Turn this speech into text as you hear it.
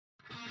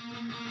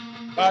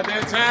About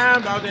that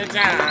time, about that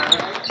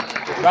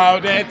time, about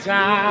that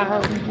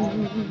time.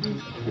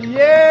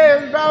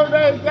 Yes, about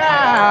that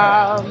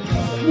time.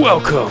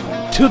 Welcome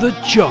to the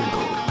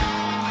jungle,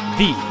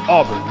 the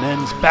Auburn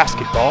men's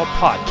basketball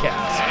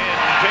podcast.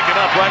 And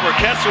picking up right where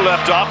Kessler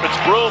left off, it's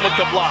Broome with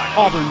the block.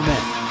 Auburn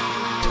men,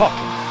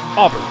 talking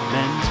Auburn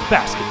men's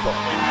basketball.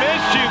 We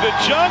missed you. The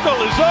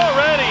jungle is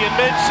already in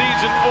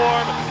mid-season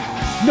form.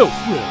 No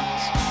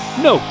frills,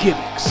 no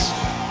gimmicks,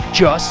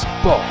 just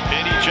ball.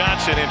 Benny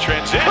Johnson in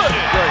transition.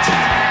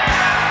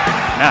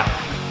 Now,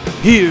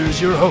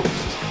 here's your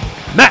hosts,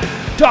 Matt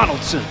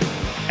Donaldson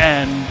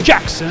and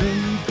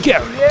Jackson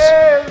Garrett.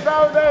 Yes,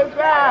 about that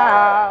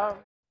time.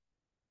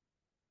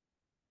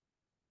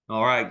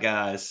 All right,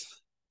 guys.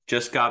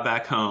 Just got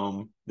back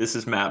home. This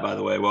is Matt, by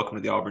the way. Welcome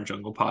to the Auburn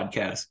Jungle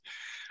podcast.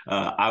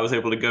 I was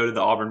able to go to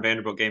the Auburn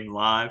Vanderbilt game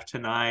live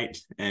tonight,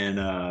 and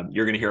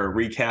you're going to hear a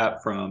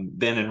recap from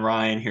Ben and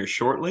Ryan here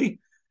shortly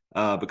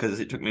because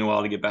it took me a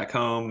while to get back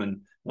home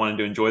and wanted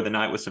to enjoy the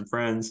night with some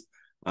friends.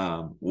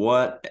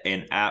 What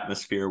an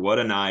atmosphere. What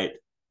a night.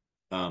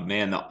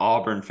 Man, the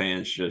Auburn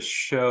fans just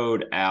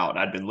showed out.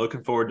 I'd been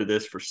looking forward to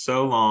this for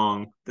so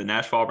long. The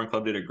Nashville Auburn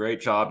Club did a great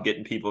job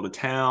getting people to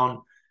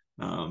town,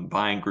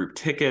 buying group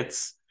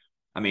tickets.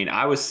 I mean,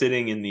 I was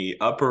sitting in the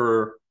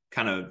upper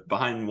kind of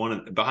behind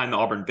the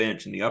Auburn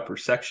bench in the upper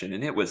section,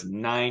 and it was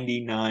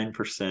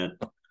 99%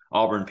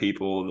 Auburn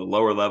people. The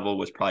lower level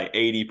was probably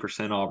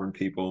 80% Auburn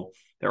people.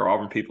 There were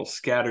Auburn people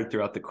scattered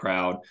throughout the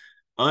crowd.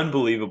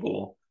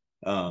 Unbelievable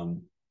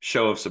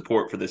show of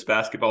support for this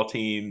basketball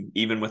team,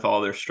 even with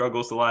all their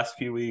struggles the last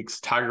few weeks.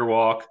 Tiger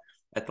Walk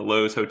at the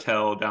Lowe's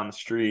Hotel down the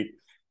street.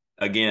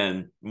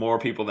 Again, more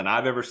people than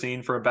I've ever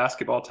seen for a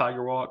basketball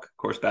Tiger Walk. Of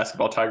course,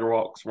 basketball Tiger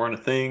Walks weren't a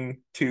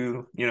thing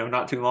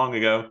not too long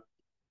ago.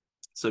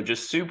 So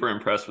just super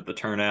impressed with the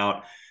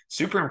turnout,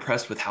 super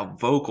impressed with how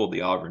vocal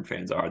the Auburn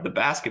fans are. The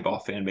basketball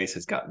fan base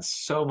has gotten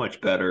so much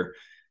better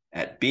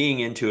at being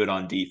into it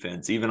on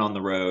defense, even on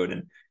the road.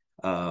 And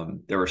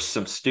there were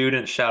some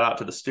students, shout out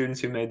to the students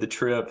who made the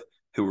trip,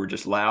 who were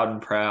just loud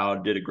and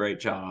proud, did a great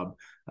job.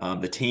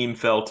 The team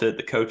felt it,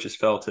 the coaches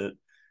felt it,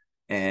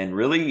 and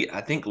really,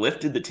 I think,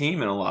 lifted the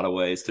team in a lot of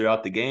ways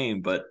throughout the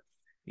game. But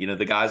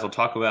the guys will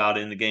talk about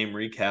in the game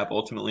recap.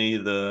 Ultimately,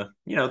 the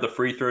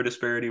free throw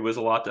disparity was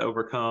a lot to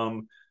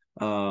overcome.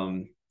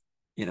 And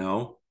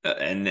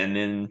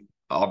then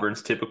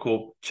Auburn's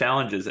typical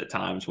challenges at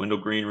times. Wendell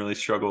Green really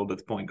struggled at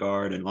the point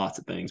guard and lots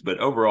of things. But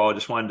overall, I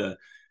just wanted to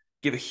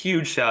give a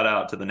huge shout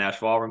out to the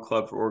Nashville Auburn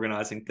Club for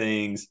organizing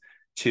things,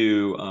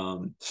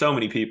 to so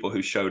many people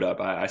who showed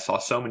up. I saw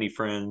so many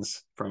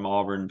friends from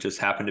Auburn just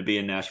happened to be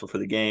in Nashville for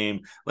the game.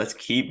 Let's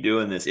keep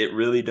doing this. It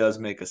really does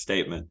make a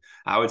statement.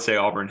 I would say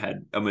Auburn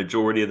had a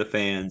majority of the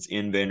fans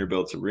in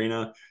Vanderbilt's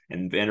arena,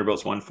 and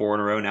Vanderbilt's won 4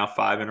 in a row, now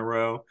 5 in a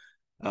row.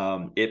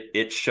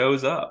 It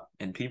shows up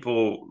and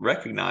people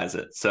recognize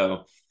it.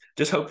 So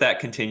just hope that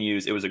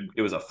continues. It was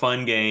a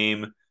fun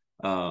game.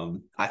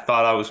 I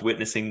thought I was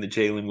witnessing the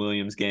Jaylin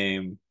Williams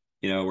game,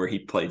 where he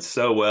played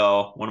so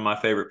well. One of my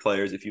favorite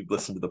players, if you've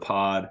listened to the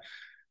pod.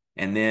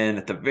 And then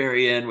at the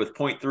very end with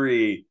point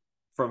 3,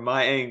 from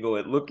my angle,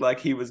 it looked like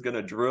he was going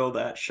to drill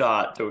that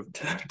shot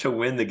to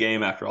win the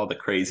game after all the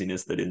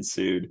craziness that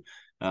ensued.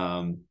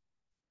 Tough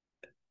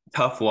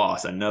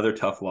loss, another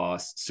tough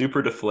loss,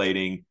 super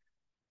deflating.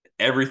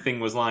 Everything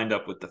was lined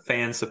up with the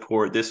fan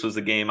support. This was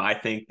a game, I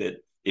think, that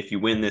if you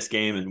win this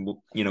game and,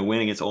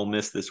 win against Ole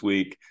Miss this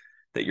week,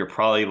 that you're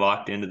probably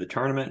locked into the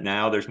tournament.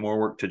 Now there's more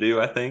work to do,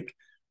 I think.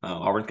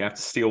 Auburn's going to have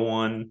to steal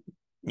one,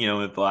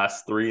 the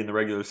last 3 in the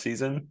regular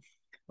season,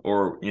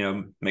 or,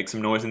 make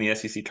some noise in the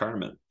SEC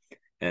tournament.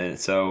 And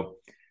so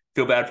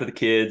feel bad for the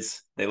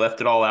kids. They left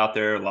it all out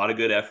there, a lot of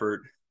good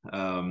effort.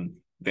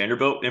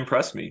 Vanderbilt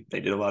impressed me. They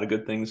did a lot of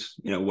good things,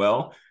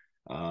 well.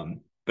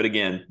 But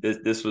again,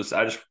 this was,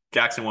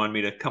 Jackson wanted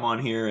me to come on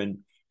here and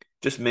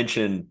just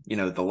mention,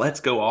 the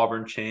Let's Go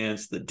Auburn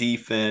chants, the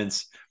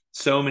defense,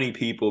 so many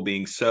people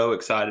being so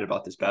excited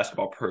about this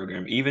basketball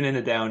program, even in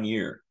a down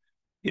year.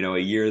 A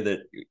year that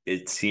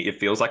it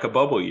feels like a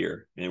bubble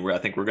year, and I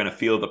think we're going to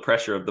feel the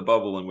pressure of the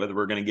bubble and whether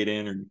we're going to get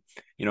in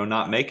or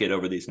not make it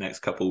over these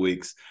next couple of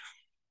weeks.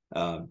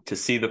 To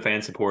see the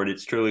fan support,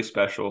 it's truly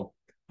special.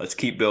 Let's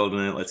keep building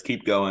it. Let's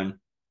keep going.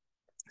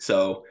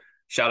 So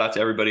shout out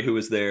to everybody who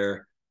was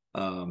there.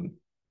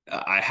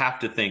 I have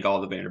to think all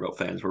the Vanderbilt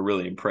fans were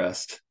really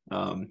impressed,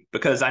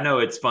 because I know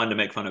it's fun to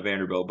make fun of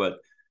Vanderbilt, but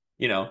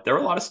there were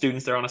a lot of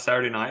students there on a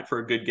Saturday night for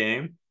a good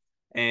game.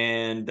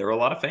 And there were a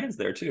lot of fans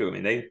there too. I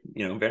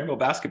mean, Vanderbilt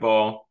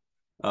basketball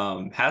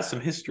has some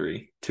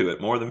history to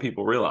it, more than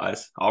people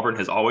realize. Auburn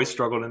has always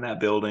struggled in that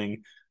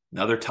building.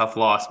 Another tough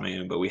loss,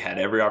 man, but we had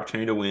every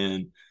opportunity to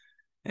win.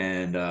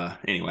 And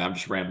anyway, I'm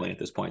just rambling at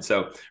this point.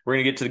 So we're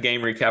going to get to the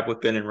game recap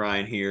with Ben and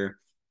Ryan here.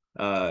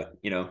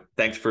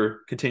 Thanks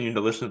for continuing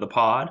to listen to the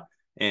pod,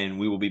 and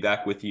we will be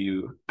back with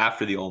you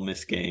after the Ole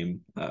Miss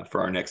game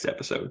for our next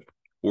episode.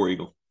 War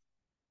Eagle.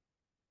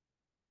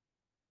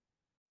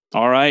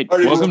 All right.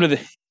 Welcome to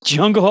the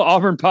Jungle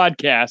Auburn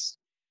podcast.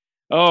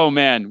 Oh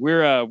man,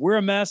 we're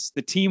a mess.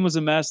 The team was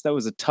a mess. That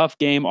was a tough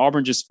game.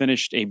 Auburn just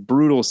finished a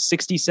brutal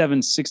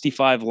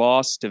 67-65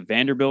 loss to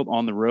Vanderbilt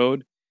on the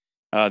road.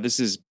 This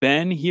is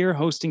Ben here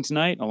hosting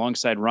tonight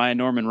alongside Ryan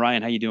Norman.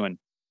 Ryan, how you doing?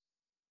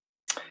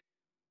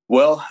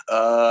 Well,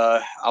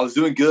 I was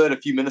doing good a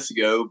few minutes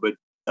ago, but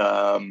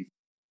man,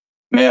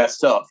 that's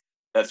tough.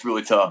 That's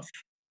really tough.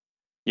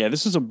 Yeah,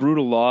 this was a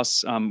brutal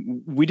loss.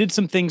 We did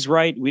some things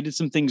right. We did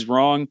some things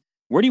wrong.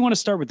 Where do you want to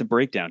start with the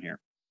breakdown here?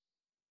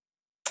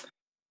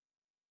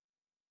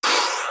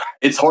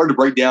 It's hard to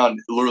break down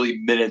literally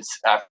minutes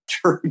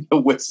after the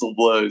whistle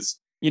blows.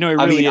 You know, it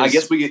really is.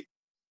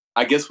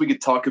 I guess we could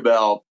talk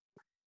about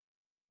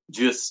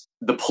just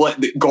the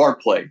guard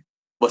play.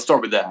 Let's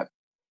start with that.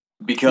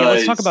 Because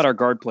let's talk about our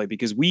guard play,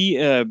 because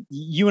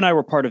you and I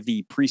were part of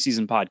the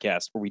preseason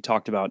podcast where we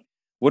talked about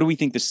what do we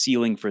think the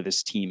ceiling for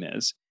this team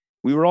is.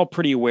 We were all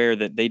pretty aware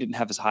that they didn't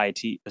have as high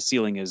a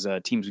ceiling as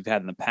teams we've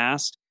had in the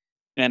past.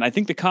 And I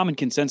think the common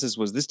consensus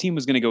was this team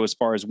was going to go as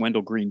far as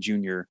Wendell Green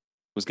Jr.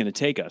 was going to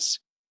take us.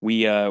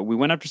 We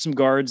went after some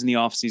guards in the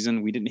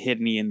offseason. We didn't hit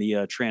any in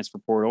the transfer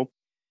portal.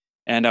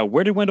 And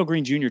where did Wendell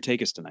Green Jr.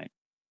 take us tonight?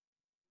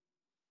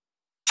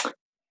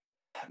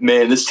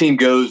 Man, this team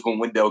goes when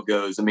Wendell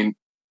goes. I mean,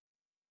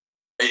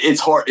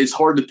 it's hard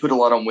to put a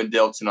lot on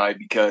Wendell tonight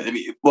because,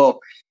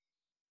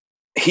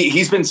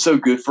 he's been so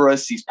good for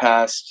us these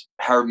past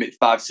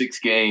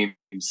 5-6 games.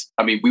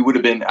 I mean, we would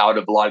have been out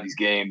of a lot of these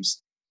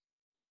games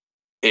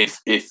if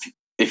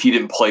he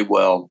didn't play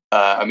well.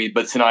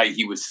 But tonight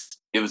it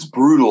was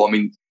brutal. I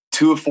mean,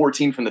 2 of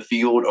 14 from the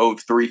field, 0 of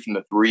 3 from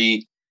the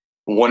 3,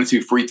 1 or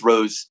 2 free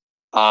throws.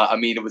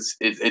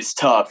 It's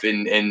tough,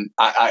 and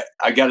I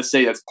got to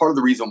say that's part of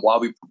the reason why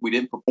we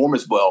didn't perform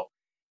as well.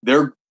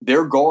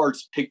 Their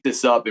guards picked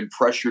us up and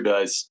pressured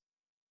us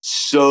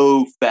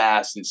so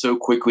fast and so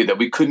quickly that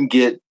we couldn't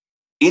get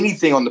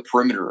anything on the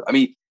perimeter. I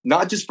mean,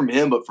 not just from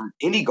him, but from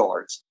any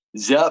guards.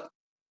 Zepp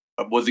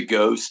was a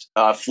ghost.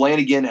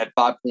 Flanagan had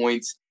 5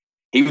 points.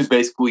 He was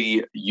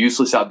basically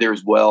useless out there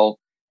as well.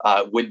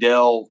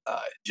 Wendell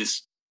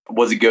just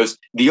was a ghost.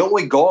 The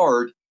only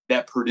guard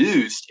that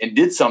produced and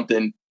did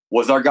something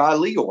was our guy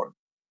Liam.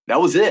 That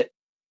was it.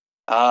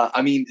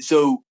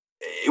 So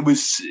it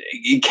was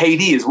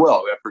KD as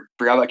well. I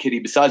forgot about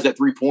KD. Besides that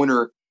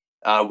 3-pointer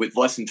with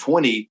less than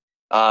 20,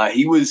 our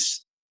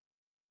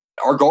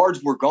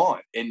guards were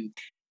gone. And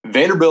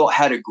Vanderbilt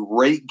had a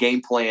great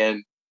game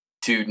plan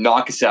to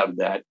knock us out of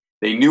that.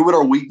 They knew what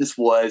our weakness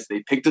was.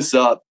 They picked us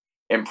up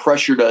and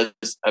pressured us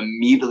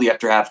immediately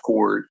after half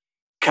court,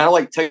 kind of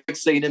like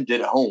Texas A&M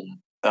did at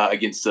home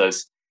against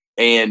us.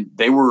 And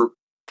they were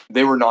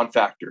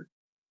non-factor.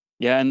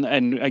 Yeah,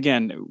 and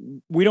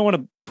again, we don't want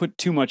to put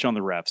too much on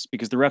the refs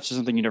because the refs are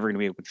something you're never going to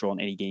be able to control in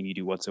any game you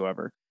do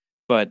whatsoever.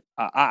 But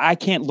I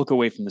can't look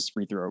away from this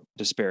free throw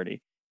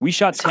disparity. We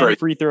shot 10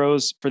 free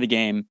throws for the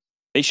game.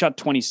 They shot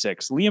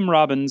 26. Liam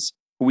Robbins,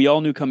 who we all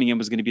knew coming in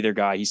was going to be their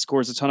guy, he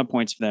scores a ton of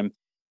points for them.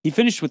 He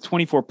finished with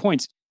 24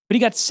 points, but he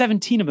got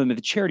 17 of them at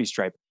the charity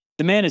stripe.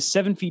 The man is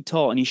 7 feet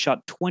tall, and he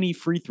shot 20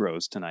 free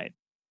throws tonight.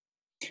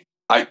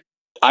 I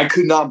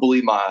could not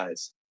believe my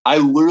eyes.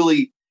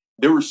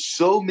 There were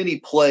so many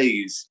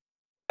plays.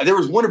 There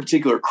was one in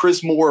particular.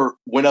 Chris Moore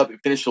went up and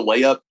finished a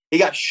layup. He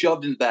got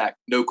shoved in the back,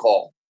 no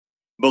call.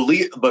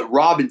 But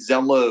Robbins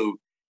down low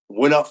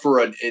went up for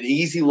an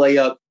easy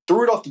layup,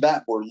 threw it off the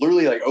backboard,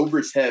 literally like over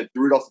his head,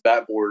 threw it off the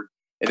backboard,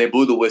 and they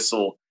blew the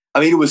whistle. I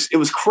mean, it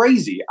was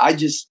crazy.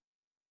 It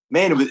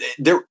was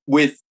there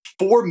with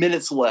 4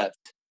 minutes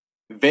left.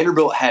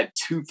 Vanderbilt had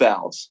 2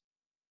 fouls.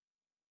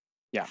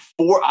 Yeah,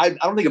 4. I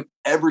don't think I've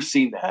ever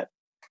seen that.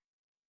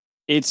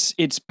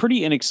 It's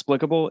pretty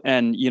inexplicable.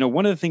 And,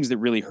 one of the things that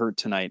really hurt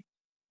tonight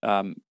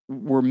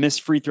were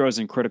missed free throws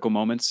in critical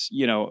moments.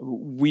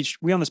 We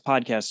on this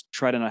podcast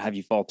try to not have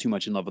you fall too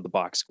much in love with the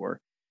box score.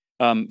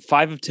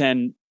 5 of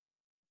 10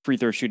 free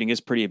throw shooting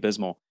is pretty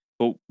abysmal.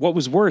 But what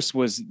was worse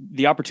was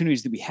the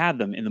opportunities that we had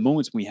them in the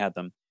moments we had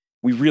them.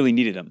 We really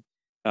needed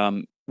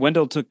them.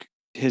 Wendell took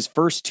his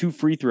first 2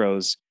 free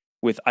throws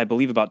with, I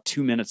believe, about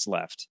 2 minutes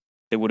left.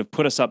 They would have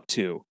put us up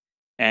 2,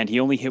 and he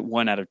only hit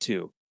 1 out of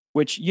 2,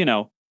 which,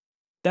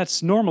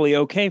 that's normally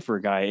okay for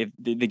a guy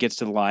that gets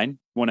to the line,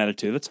 1 out of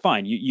 2. That's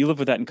fine. You live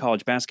with that in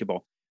college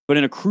basketball. But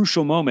in a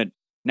crucial moment,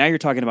 now you're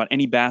talking about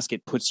any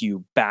basket puts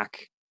you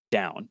back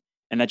down,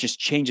 and that just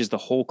changes the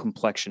whole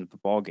complexion of the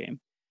ball game.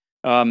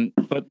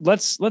 But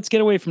let's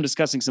get away from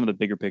discussing some of the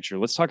bigger picture.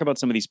 Let's talk about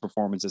some of these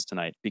performances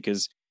tonight,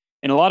 because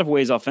in a lot of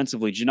ways,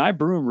 offensively, Johni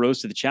Broome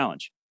rose to the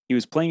challenge. He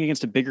was playing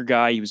against a bigger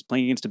guy. He was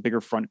playing against a bigger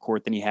front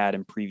court than he had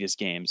in previous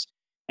games,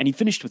 and he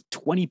finished with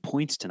 20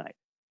 points tonight.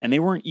 And they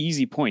weren't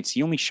easy points.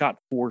 He only shot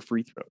 4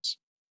 free throws.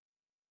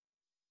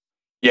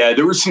 Yeah,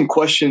 there were some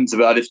questions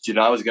about if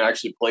Johni was going to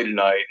actually play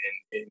tonight.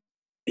 And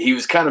he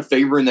was kind of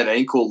favoring that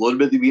ankle a little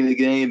bit at the beginning of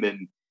the game.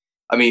 And,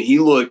 he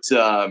looked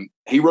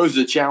he rose to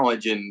the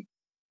challenge. And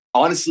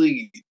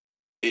honestly,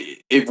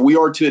 if we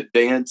are to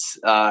advance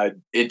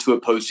into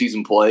a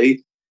postseason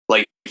play,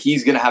 like,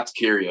 he's going to have to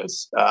carry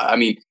us.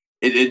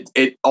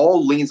 It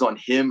all leans on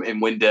him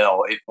and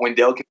Wendell. If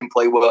Wendell can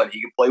play well and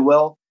he can play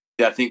well,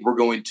 I think we're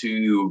going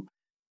to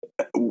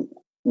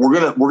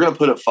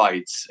put up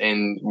fights,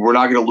 and we're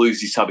not going to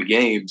lose these type of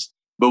games.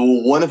 But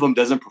when one of them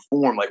doesn't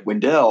perform, like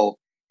Wendell,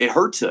 it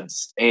hurts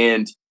us.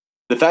 And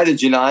the fact that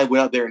Johni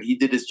went out there and he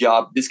did his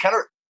job, this kind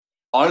of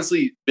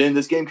honestly, Ben,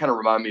 this game kind of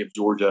reminded me of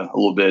Georgia a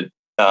little bit.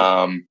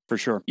 For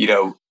sure. You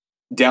know,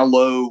 down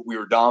low, we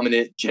were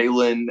dominant.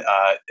 Jaylin,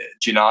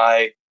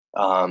 Johni,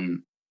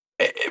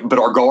 but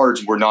our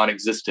guards were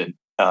non-existent.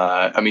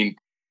 I mean,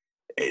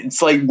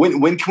 it's like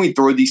when can we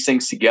throw these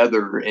things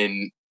together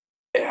and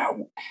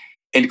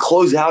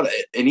close out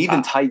an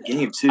even tight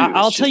game too?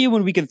 I'll tell you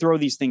when we can throw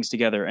these things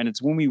together, and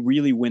it's when we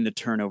really win the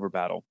turnover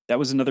battle. That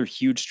was another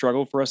huge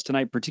struggle for us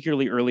tonight,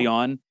 particularly early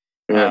on.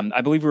 Yeah.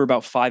 I believe we were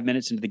about 5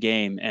 minutes into the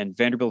game, and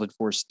Vanderbilt had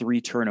forced 3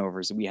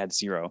 turnovers, and we had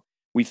 0.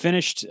 We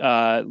finished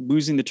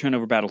losing the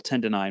turnover battle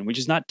 10-9, which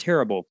is not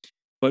terrible.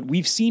 But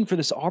we've seen for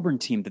this Auburn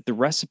team that the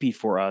recipe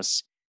for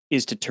us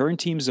is to turn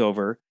teams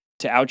over,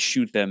 to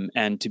outshoot them,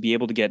 and to be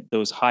able to get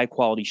those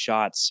high-quality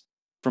shots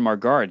from our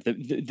guard.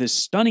 The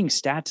stunning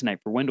stat tonight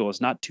for Wendell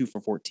is not 2 for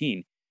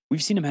 14.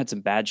 We've seen him had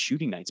some bad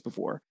shooting nights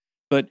before.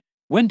 But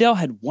Wendell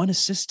had 1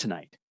 assist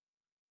tonight.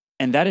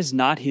 And that is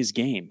not his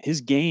game.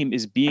 His game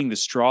is being the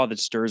straw that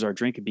stirs our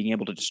drink and being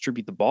able to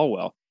distribute the ball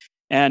well.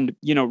 And,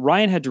 you know,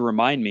 Ryan had to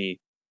remind me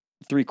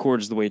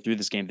 3/4 of the way through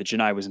this game that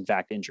Johni was in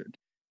fact injured.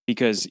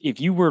 Because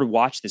if you were to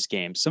watch this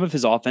game, some of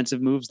his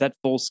offensive moves, that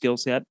full skill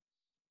set,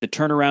 the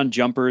turnaround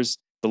jumpers,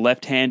 the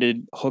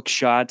left-handed hook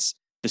shots,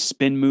 the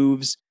spin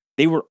moves,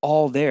 they were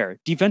all there.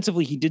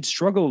 Defensively, he did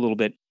struggle a little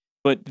bit.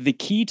 But the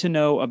key to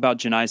know about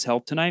Johni's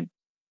health tonight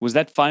was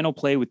that final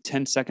play with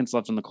 10 seconds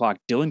left on the clock.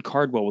 Dylan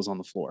Cardwell was on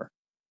the floor.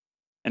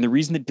 And the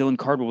reason that Dylan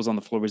Cardwell was on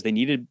the floor was they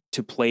needed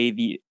to play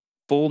the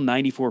full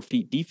 94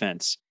 feet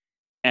defense.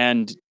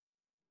 And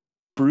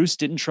Bruce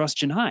didn't trust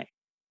Johni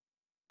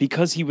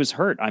because he was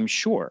hurt, I'm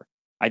sure.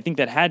 I think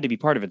that had to be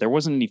part of it. There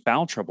wasn't any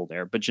foul trouble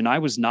there, but Johni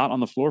was not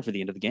on the floor for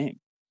the end of the game.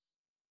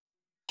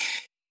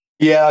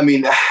 Yeah, I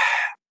mean,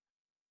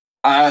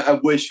 I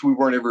wish we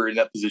weren't ever in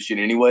that position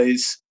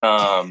anyways.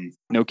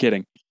 No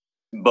kidding.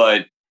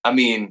 But, I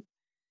mean,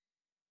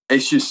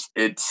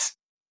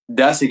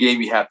 that's a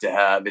game you have to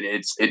have, and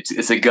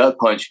it's a gut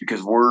punch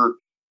because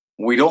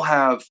we don't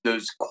have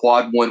those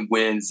quad 1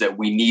 wins that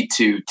we need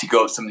to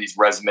go up some of these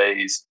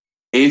resumes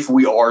if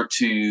we are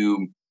to,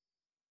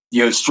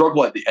 you know,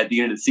 struggle at the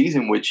end of the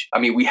season. Which, I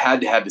mean, we had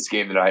to have this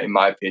game tonight, in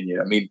my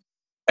opinion. I mean,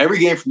 every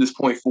game from this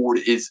point forward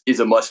is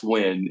a must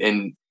win,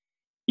 and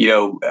you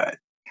know,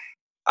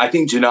 I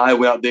think Johni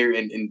went out there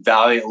and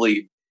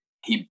valiantly.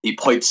 He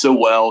played so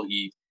well.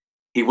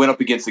 He went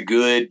up against a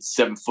good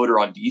 7-footer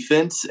on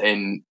defense,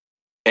 and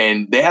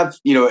they have,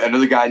 you know,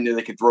 another guy in there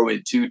they can throw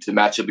in too to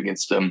match up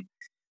against him.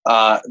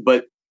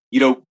 But, you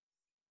know,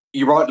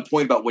 you brought up the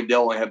point about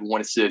Wendell only having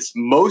 1 assist.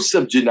 Most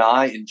of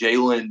Johni and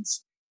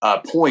Jaylin's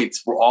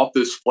points were off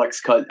those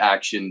flex cut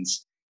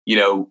actions, you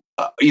know,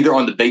 either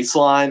on the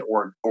baseline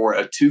or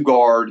a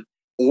 2-guard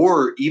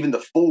or even the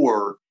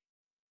 4,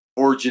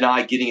 or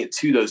Johni getting it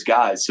to those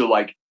guys. So,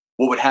 like,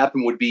 what would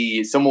happen would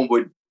be someone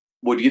would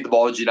get the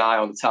ball to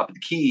Johni on the top of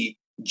the key.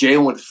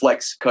 Jaylin would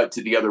flex cut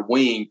to the other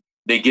wing.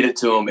 They get it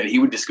to him, and he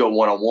would just go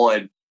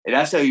 1-on-1. And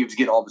that's how he was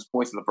getting all of his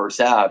points in the first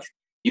half.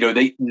 You know,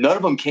 none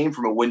of them came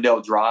from a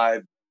Wendell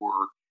drive or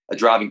a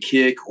driving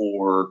kick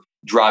or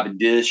driving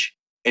dish.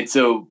 And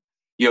so,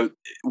 you know,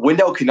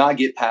 Wendell could not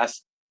get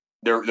past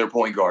their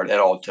point guard at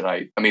all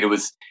tonight. I mean,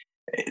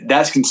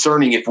 that's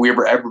concerning if we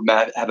ever have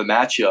a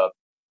matchup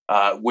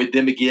with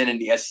them again in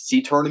the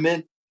SEC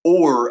tournament,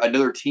 or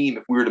another team,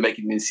 if we were to make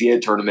it in the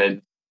NCAA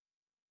tournament,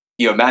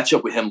 you know, match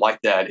up with him like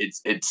that.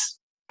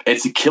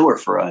 It's a killer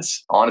for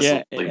us,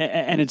 honestly. Yeah,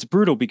 and it's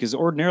brutal because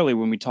ordinarily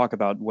when we talk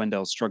about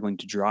Wendell struggling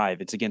to drive,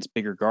 it's against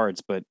bigger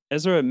guards. But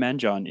Ezra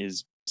Manjon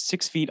is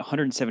 6 feet,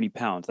 170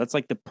 pounds. That's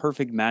like the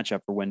perfect matchup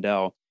for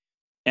Wendell.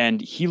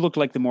 And he looked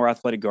like the more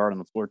athletic guard on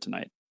the floor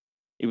tonight.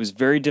 It was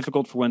very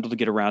difficult for Wendell to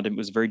get around him. It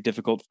was very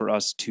difficult for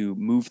us to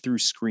move through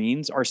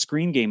screens. Our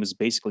screen game is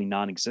basically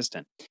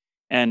non-existent.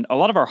 And a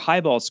lot of our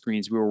high ball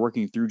screens, we were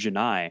working through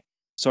Johni.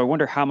 So I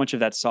wonder how much of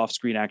that soft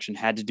screen action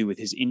had to do with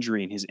his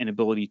injury and his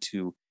inability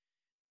to,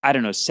 I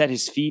don't know, set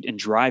his feet and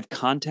drive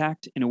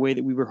contact in a way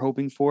that we were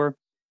hoping for.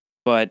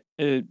 But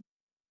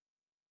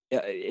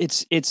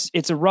it's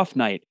a rough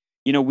night.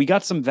 You know, we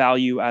got some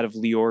value out of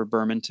Lior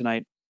Berman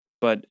tonight.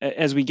 But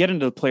as we get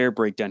into the player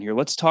breakdown here,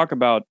 let's talk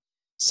about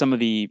some of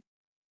the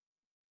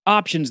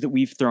options that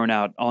we've thrown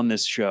out on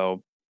this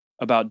show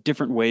about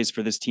different ways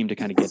for this team to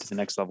kind of get to the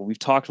next level. We've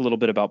talked a little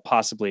bit about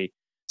possibly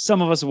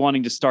some of us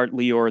wanting to start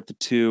Lior at the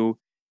 2,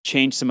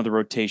 change some of the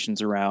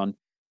rotations around.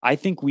 I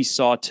think we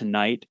saw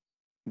tonight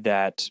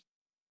that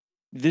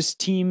this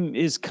team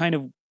is kind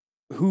of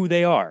who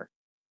they are.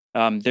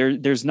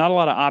 There's not a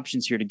lot of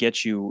options here to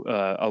get you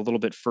a little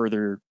bit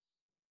further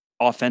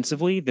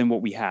offensively than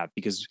what we have,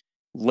 because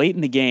late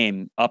in the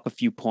game, up a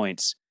few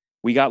points,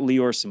 we got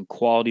Lior some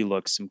quality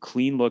looks, some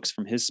clean looks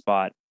from his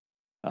spot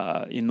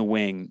in the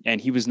wing,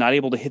 and he was not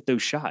able to hit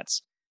those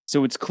shots.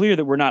 So it's clear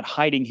that we're not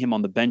hiding him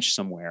on the bench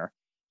somewhere.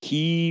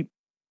 He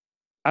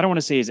I don't want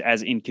to say is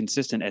as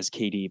inconsistent as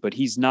KD, but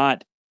he's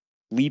not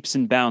leaps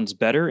and bounds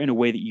better in a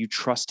way that you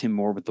trust him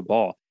more with the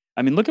ball.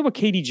 I mean, look at what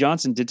KD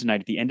Johnson did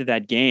tonight at the end of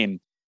that game.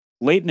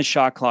 Late in the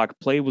shot clock,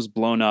 play was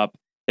blown up.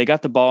 They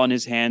got the ball in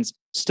his hands,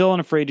 still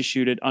unafraid to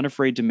shoot it,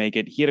 unafraid to make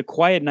it. He had a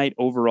quiet night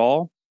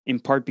overall, in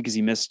part because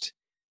he missed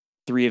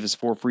 3 of his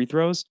 4 free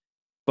throws.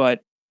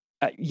 But,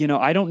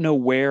 I don't know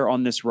where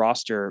on this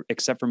roster,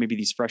 except for maybe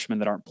these freshmen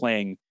that aren't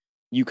playing,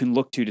 you can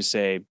look to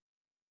say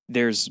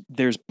there's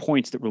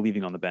points that we're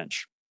leaving on the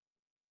bench.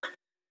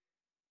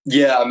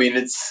 Yeah, I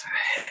mean,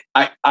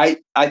 I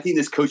think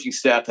this coaching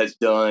staff has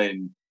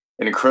done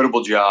an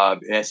incredible job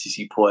in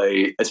SEC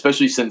play,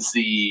 especially since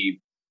the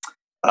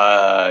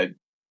A&M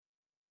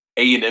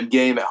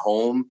game at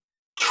home,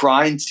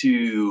 trying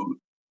to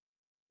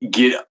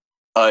get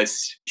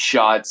us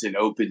shots and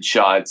open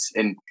shots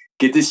and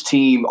get this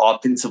team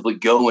offensively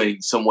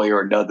going some way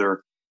or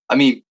another. I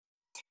mean,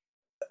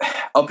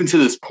 up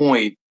until this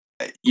point,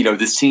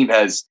 this team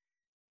has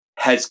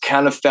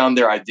kind of found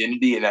their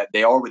identity and that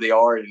they are where they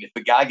are. And if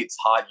a guy gets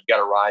hot, you got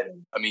to ride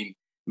him. I mean,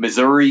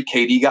 Missouri,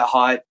 KD got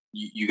hot.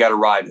 You got to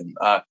ride him.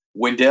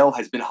 Wendell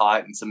has been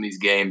hot in some of these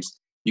games.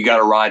 You got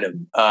to ride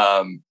him.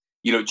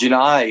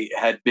 Johni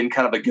had been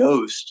kind of a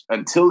ghost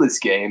until this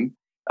game,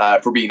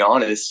 for being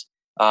honest.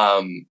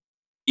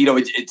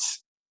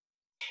 It's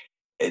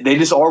they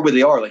just are where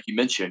they are, like you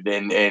mentioned.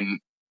 And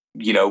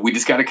we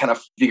just got to kind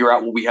of figure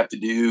out what we have to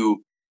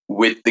do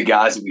with the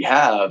guys that we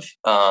have.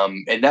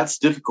 And that's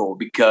difficult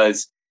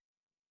because,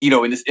 in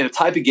a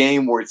type of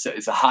game where it's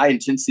a high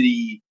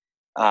intensity,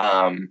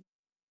 front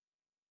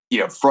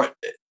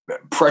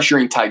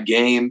pressuring type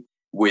game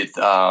with,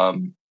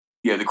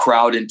 the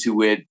crowd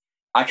into it.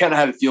 I kind of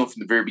had a feeling from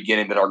the very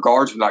beginning that our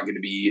guards were not going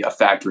to be a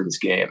factor in this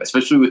game,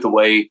 especially with the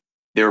way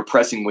they were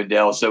pressing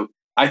Wendell. So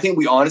I think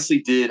we honestly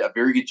did a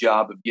very good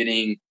job of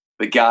getting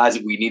the guys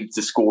that we needed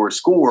to score.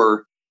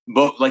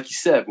 But like you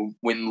said,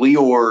 when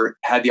Lior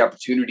had the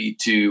opportunity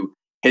to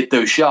hit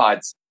those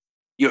shots,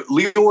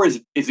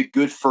 Lior is a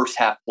good first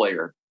half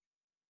player.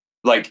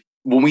 Like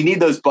when we need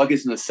those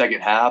buckets in the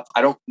second half,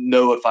 I don't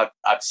know if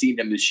I've seen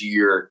him this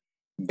year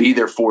be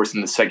there for us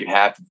in the second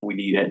half if we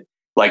need it.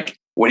 Like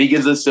when he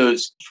gives us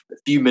those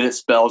few minute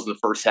spells in the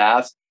first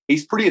half,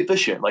 he's pretty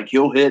efficient. Like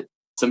he'll hit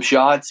some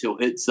shots, he'll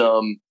hit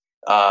some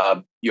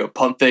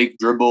pump fake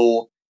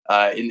dribble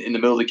in the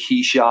middle of the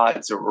key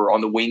shots or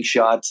on the wing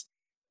shots.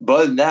 But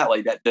other than that,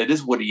 like that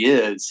is what he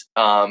is.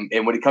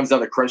 And when it comes down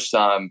to crunch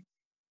time,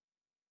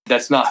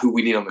 that's not who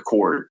we need on the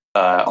court,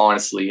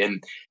 honestly.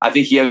 And I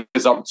think he had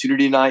his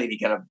opportunity tonight, and he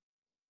kind of,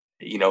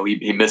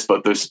 he missed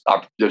both those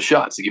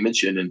shots like you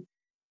mentioned, and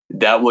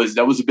that was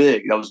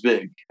big.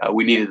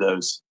 We needed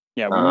those.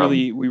 Yeah,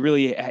 we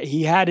really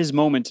he had his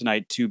moment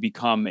tonight to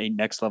become a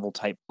next level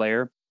type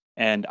player,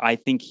 and I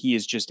think he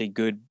is just a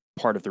good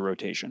part of the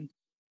rotation.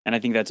 And I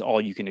think that's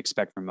all you can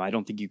expect from him. I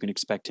don't think you can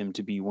expect him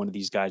to be one of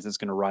these guys that's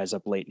going to rise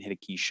up late and hit a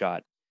key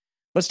shot.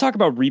 Let's talk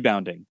about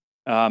rebounding.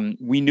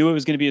 We knew it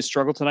was going to be a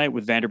struggle tonight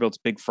with Vanderbilt's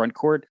big front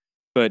court,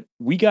 but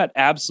we got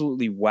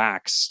absolutely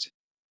waxed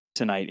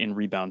tonight in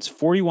rebounds,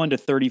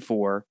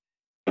 41-34.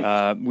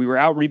 We were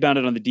out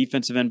rebounded on the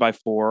defensive end by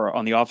 4,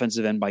 on the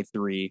offensive end by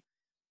 3.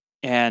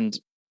 And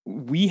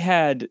we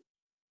had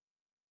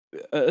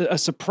a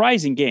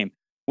surprising game.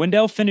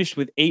 Wendell finished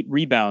with 8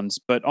 rebounds,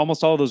 but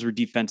almost all of those were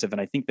defensive.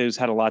 And I think those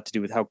had a lot to do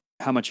with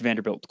how much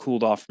Vanderbilt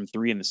cooled off from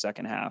 3 in the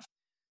second half.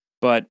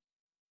 But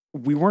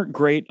we weren't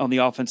great on the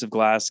offensive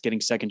glass,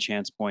 getting second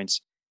chance points.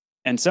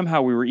 And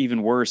somehow we were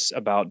even worse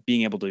about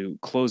being able to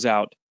close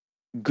out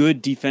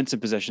good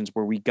defensive possessions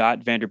where we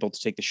got Vanderbilt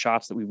to take the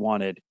shots that we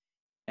wanted.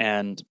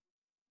 And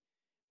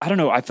I don't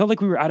know, I felt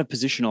like we were out of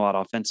position a lot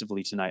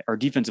offensively tonight, or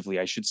defensively,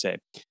 I should say.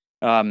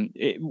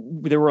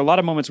 There were a lot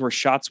of moments where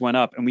shots went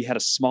up and we had a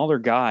smaller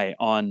guy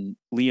on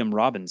Liam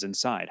Robbins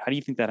inside. How do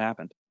you think that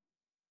happened?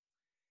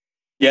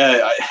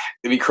 Yeah,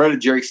 I mean, credit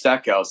Jerry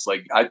Stackhouse.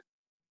 Like I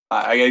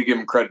got to give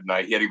him credit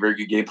tonight. He had a very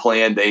good game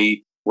plan.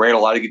 They ran a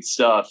lot of good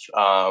stuff.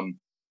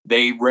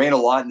 They ran a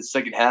lot in the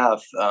second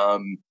half.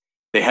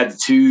 They had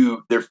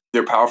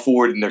their power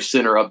forward and their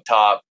center up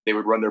top. They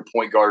would run their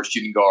point guard,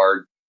 shooting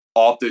guard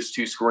off those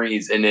 2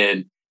 screens, and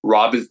then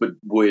Robbins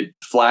would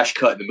flash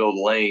cut in the middle of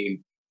the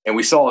lane. And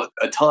we saw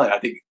a ton. I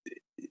think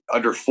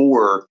under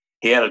 4,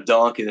 he had a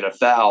dunk and then a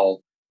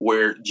foul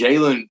where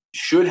Jaylin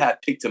should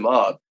have picked him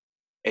up,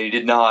 and he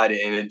did not.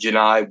 And then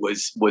Johni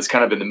was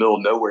kind of in the middle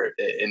of nowhere,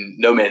 in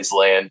no man's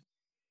land.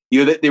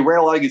 They ran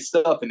a lot of good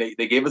stuff, and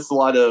they gave us a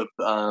lot of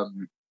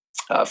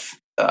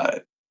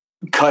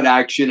cut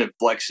action and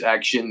flex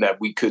action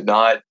that we could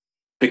not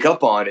pick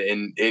up on,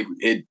 and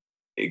it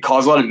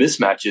caused a lot of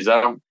mismatches.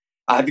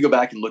 I have to go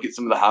back and look at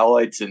some of the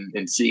highlights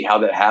and see how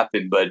that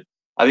happened, but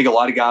I think a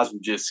lot of guys were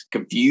just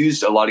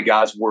confused. A lot of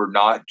guys were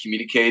not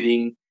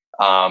communicating.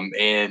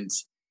 And,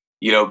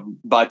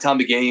 by the time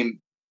the game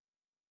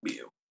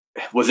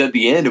was at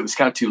the end, it was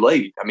kind of too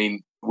late. I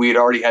mean, we had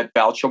already had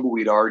foul trouble.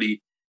 We had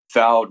already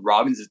fouled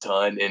Robbins a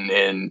ton, and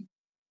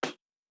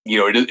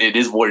it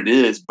is what it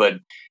is. But,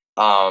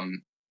 I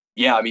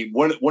mean,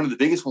 one of the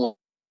biggest ones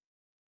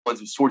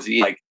was towards the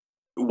end. Like,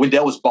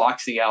 Wendell was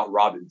boxing out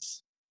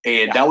Robbins,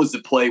 and that was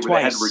the play where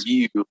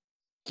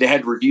they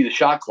had to review the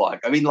shot clock.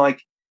 I mean,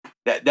 like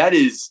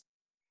that's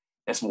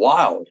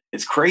wild.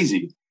 It's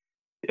crazy.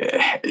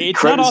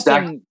 It's not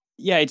often.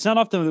 Yeah, it's not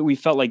often that we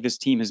felt like this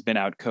team has been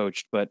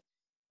outcoached, but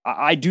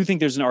I do think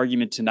there's an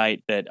argument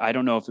tonight that I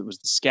don't know if it was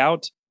the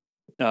scout,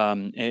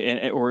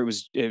 or it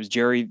was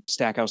Jerry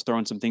Stackhouse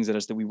throwing some things at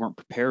us that we weren't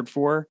prepared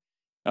for.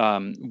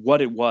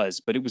 What it was,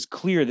 but it was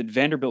clear that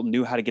Vanderbilt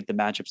knew how to get the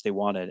matchups they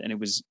wanted, and it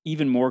was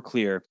even more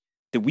clear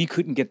that we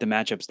couldn't get the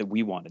matchups that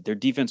we wanted. Their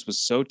defense was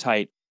so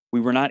tight, we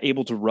were not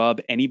able to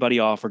rub anybody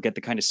off or get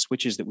the kind of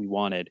switches that we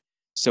wanted.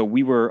 So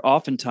we were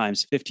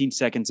oftentimes 15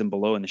 seconds and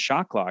below in the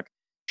shot clock,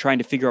 trying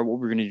to figure out what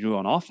we were going to do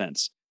on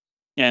offense.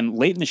 And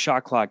late in the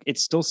shot clock, it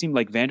still seemed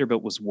like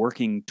Vanderbilt was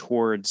working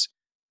towards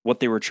what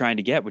they were trying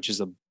to get, which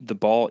is the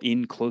ball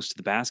in close to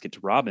the basket to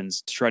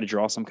Robbins to try to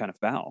draw some kind of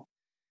foul.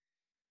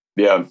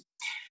 Yeah.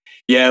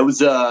 Yeah, it was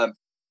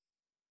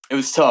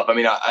tough. I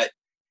mean,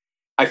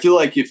 I feel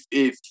like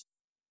if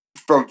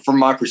from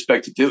my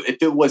perspective, if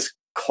it was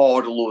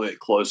called a little bit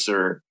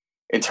closer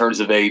in terms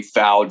of a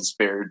foul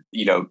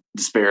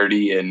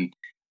disparity, and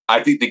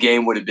I think the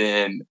game would have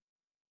been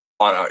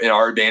in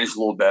our advantage a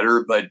little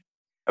better. But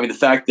I mean, the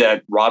fact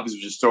that Robbins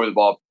was just throwing the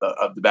ball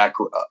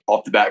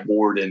off the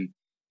backboard, and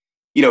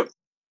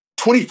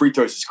 20 free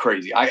throws is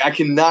crazy. I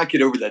cannot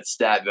get over that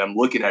stat that I'm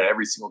looking at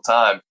every single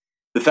time.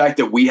 The fact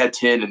that we had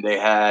 10 and they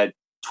had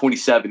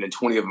 27 and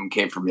 20 of them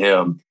came from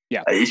him.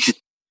 Yeah, it's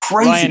just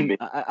crazy Ryan, to me.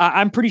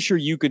 I'm pretty sure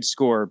you could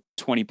score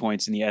 20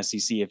 points in the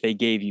SEC if they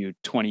gave you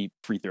 20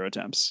 free throw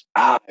attempts.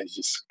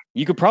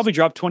 You could probably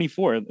drop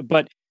 24,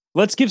 but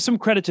let's give some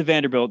credit to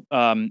Vanderbilt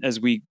as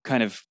we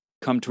kind of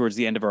come towards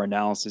the end of our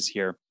analysis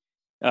here.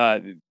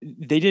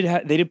 They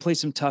did play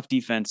some tough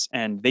defense,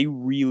 and they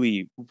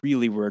really,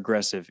 really were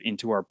aggressive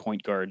into our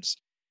point guards.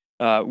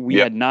 We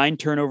had 9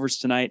 turnovers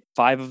tonight.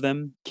 5 of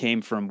them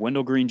came from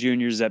Wendell Green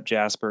Jr., Zep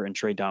Jasper, and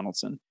Trey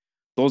Donaldson.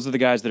 Those are the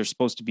guys that are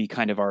supposed to be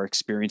kind of our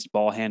experienced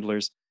ball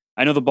handlers.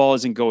 I know the ball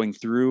isn't going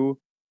through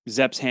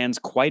Zep's hands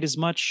quite as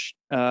much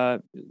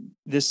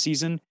this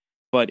season,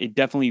 but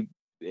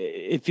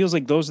it feels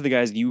like those are the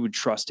guys that you would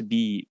trust to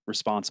be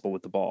responsible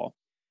with the ball.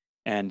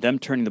 And them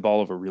turning the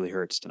ball over really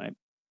hurts tonight.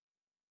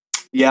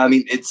 Yeah, I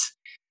mean, it's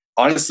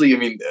honestly, I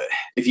mean,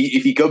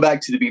 if you go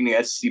back to the beginning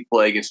of SEC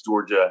play against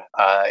Georgia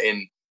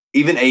and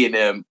even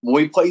A&M, when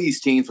we play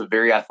these teams with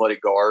very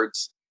athletic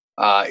guards,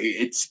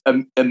 it's a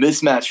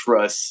mismatch for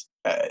us,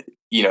 at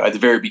the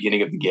very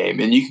beginning of the game.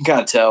 And you can kind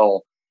of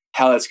tell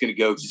how that's going to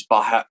go just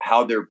by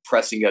how they're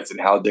pressing us and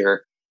how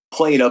they're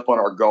playing up on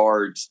our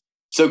guards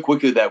so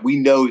quickly that we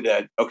know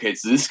that, okay,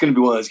 so this is going to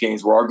be one of those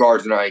games where our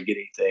guards are not going to get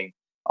anything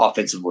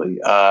offensively.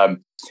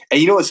 And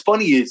what's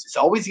funny is it's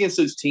always against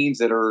those teams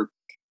that are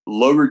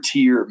lower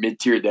tier, mid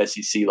tier of the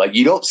SEC. Like,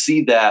 you don't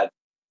see that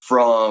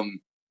from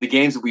the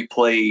games that we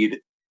played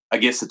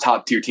against the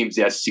top tier teams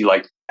of the SEC,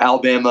 like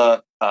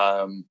Alabama,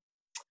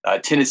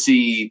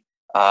 Tennessee,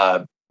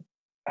 A&M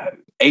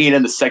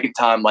the second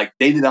time. Like,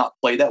 they did not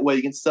play that way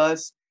against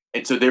us.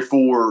 And so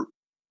therefore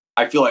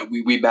I feel like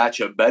we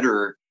match up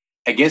better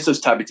against those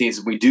type of teams.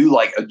 We do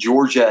like a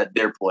Georgia at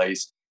their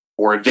place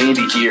or a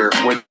Vandy here,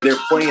 where they're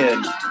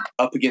playing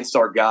up against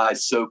our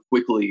guys so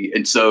quickly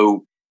and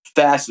so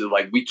fast that,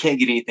 like, we can't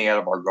get anything out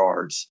of our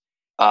guards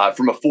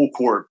from a full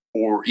court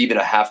or even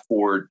a half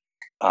court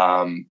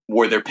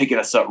where they're picking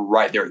us up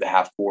right there at the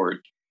half court.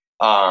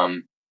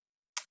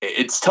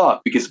 It's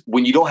tough because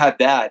when you don't have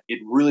that, it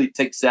really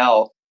takes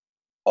out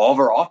all of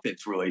our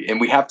offense, really. And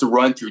we have to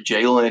run through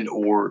Jaylin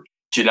or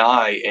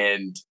Johni.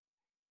 And,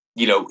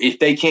 if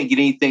they can't get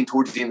anything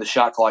towards the end of the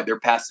shot clock, they're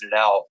passing it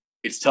out.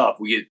 It's tough.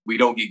 We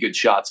don't get good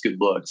shots, good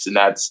looks. And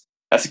that's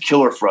a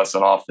killer for us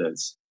on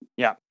offense.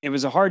 Yeah, it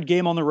was a hard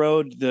game on the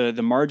road.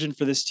 The margin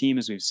for this team,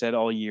 as we've said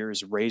all year,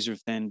 is razor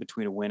thin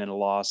between a win and a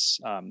loss.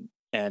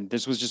 And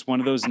this was just one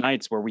of those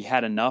nights where we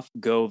had enough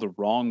go the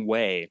wrong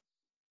way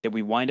that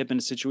we wind up in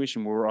a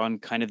situation where we're on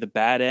kind of the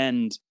bad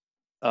end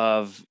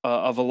of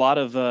a lot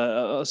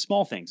of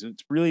small things.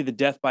 It's really the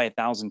death by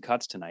 1,000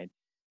 cuts tonight.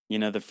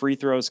 The free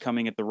throws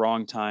coming at the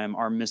wrong time,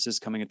 our misses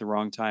coming at the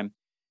wrong time.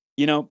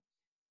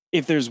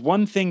 If there's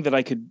one thing that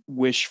I could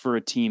wish for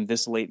a team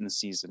this late in the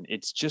season,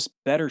 it's just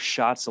better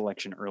shot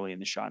selection early in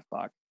the shot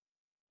clock.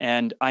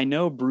 And I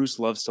know Bruce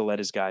loves to let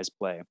his guys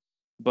play,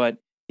 but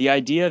the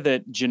idea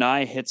that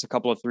Johni hits a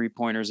couple of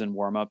 3-pointers in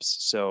warmups,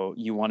 so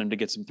you want him to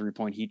get some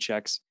 3-point heat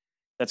checks,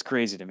 that's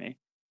crazy to me.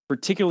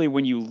 Particularly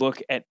when you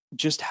look at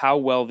just how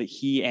well that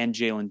he and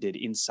Jaylin did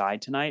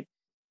inside tonight.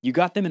 You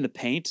got them in the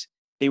paint.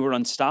 They were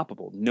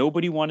unstoppable.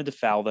 Nobody wanted to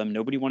foul them.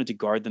 Nobody wanted to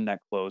guard them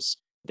that close.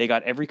 They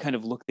got every kind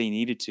of look they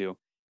needed to.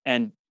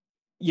 And,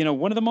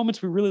 one of the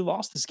moments we really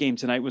lost this game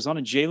tonight was on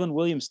a Jaylin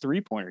Williams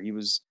 3-pointer. He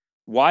was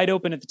wide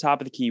open at the top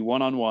of the key,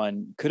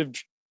 one-on-one, could have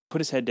put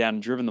his head down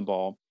and driven the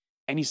ball,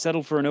 and he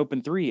settled for an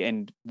open 3.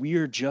 And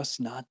we're just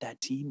not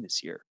that team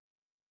this year.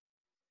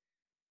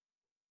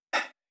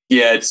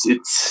 Yeah,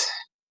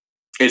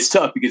 it's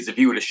tough because if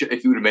he would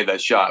have made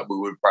that shot, we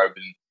would have probably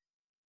been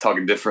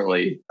talking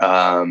differently.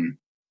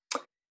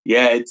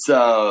 Yeah, it's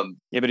Yeah,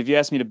 but if you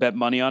ask me to bet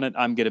money on it,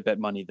 I'm going to bet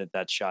money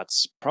that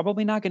shot's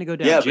probably not going to go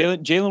down. Yeah,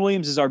 Jaylin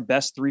Williams is our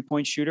best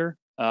 3-point shooter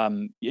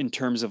in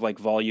terms of like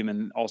volume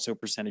and also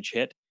percentage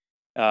hit.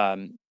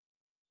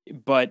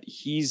 But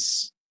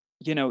he's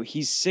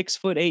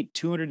 6'8",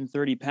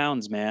 230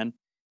 pounds, man.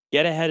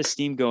 Get ahead of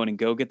steam going and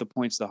go get the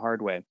points the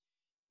hard way.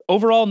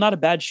 Overall, not a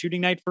bad shooting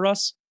night for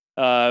us.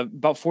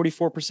 About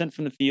 44%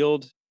 from the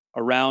field,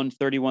 around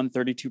 31,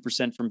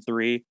 32% from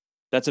three.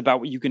 That's about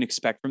what you can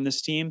expect from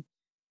this team.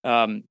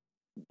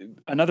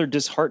 Another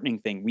disheartening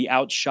thing, we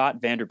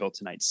outshot Vanderbilt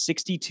tonight,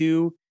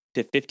 62-56.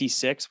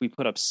 We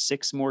put up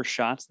 6 more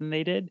shots than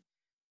they did,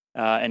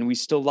 and we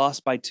still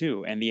lost by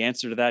 2. And the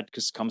answer to that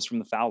just comes from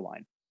the foul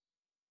line.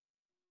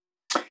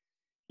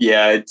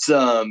 Yeah, it's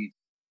man,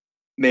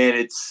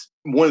 it's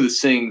one of those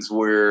things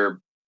where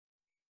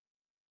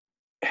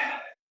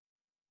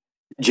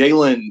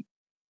Jaylin,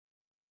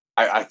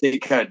 I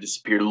think, kind of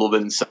disappeared a little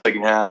bit in the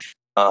second half,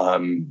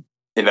 and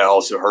that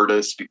also hurt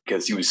us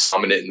because he was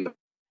dominant in the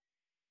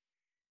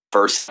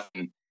first.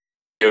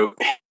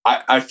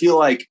 I feel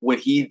like when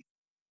he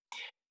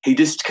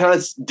just kind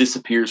of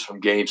disappears from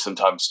games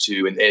sometimes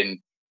too, and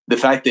the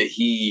fact that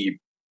he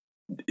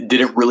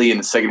didn't really in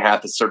the second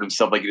half assert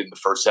himself like he did in the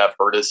first half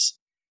hurt us.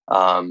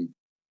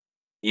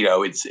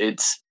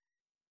 It's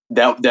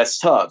that's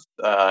tough.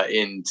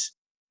 And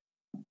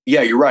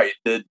yeah, you're right.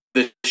 The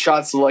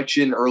shot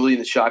selection early in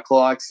the shot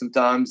clock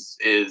sometimes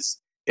is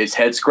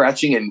head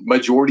scratching, and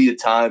majority of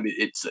the time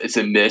it's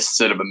a miss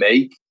instead of a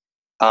make.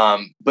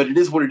 But it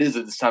is what it is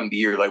at this time of the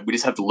year. Like, we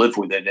just have to live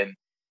with it. And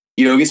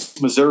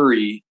against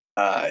Missouri,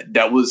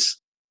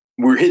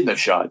 we're hitting those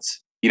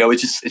shots.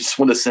 It's just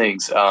one of those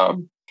things that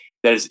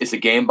it's a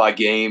game by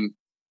game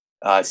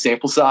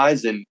sample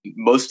size, and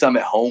most of the time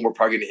at home we're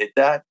probably going to hit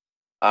that.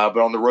 But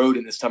on the road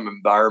in this type of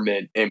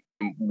environment and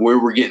where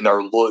we're getting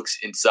our looks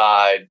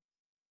inside,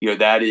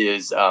 that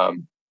is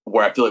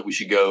where I feel like we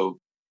should go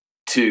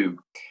to.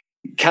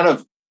 Kind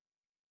of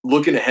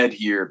looking ahead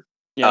here.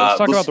 Yeah, let's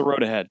talk about the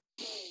road ahead.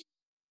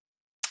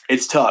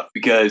 It's tough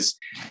because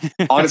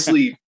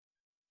honestly,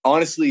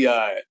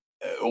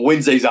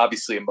 Wednesday's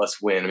obviously a must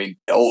win. I mean,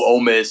 Ole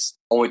Miss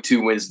only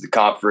 2 wins in the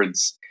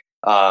conference.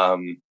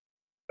 I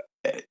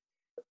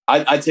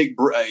take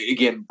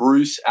again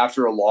Bruce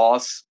after a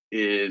loss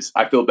is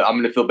I'm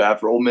going to feel bad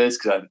for Ole Miss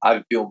because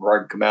I feel we're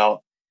going to come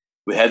out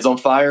with heads on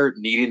fire,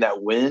 needing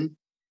that win.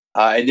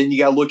 And then you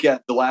got to look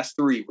at the last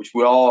 3, which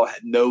we all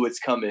know it's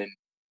coming: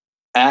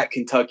 at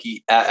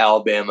Kentucky, at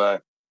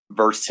Alabama,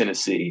 versus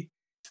Tennessee.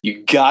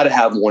 You got to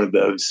have one of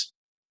those.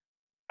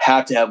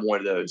 Have to have one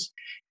of those.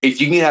 If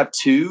you can have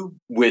 2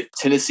 with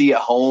Tennessee at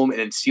home and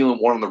then stealing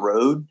 1 on the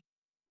road,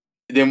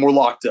 then we're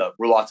locked up.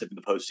 We're locked up in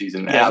the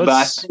postseason. Yeah,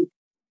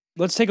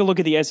 let's take a look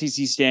at the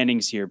SEC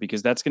standings here,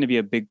 because that's going to be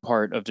a big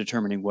part of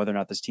determining whether or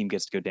not this team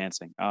gets to go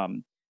dancing.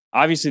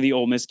 Obviously, the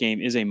Ole Miss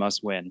game is a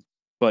must-win,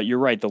 but you're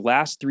right. The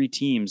last 3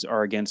 teams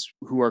are against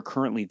who are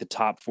currently the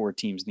top 4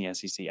 teams in the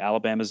SEC.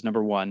 Alabama's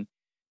number 1.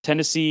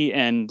 Tennessee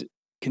and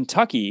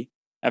Kentucky,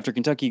 after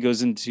Kentucky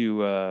goes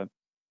into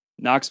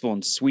Knoxville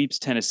and sweeps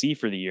Tennessee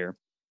for the year,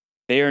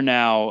 they are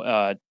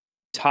now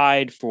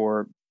tied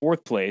for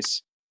 4th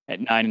place at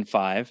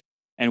 9-5.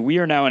 And we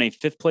are now in a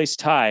 5th place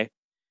tie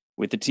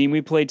with the team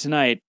we played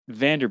tonight,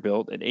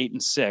 Vanderbilt, at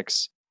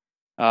 8-6.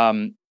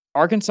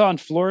 Arkansas and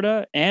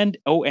Florida and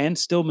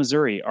still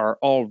Missouri are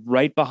all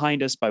right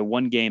behind us by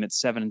 1 game at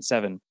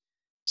 7-7.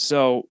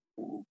 So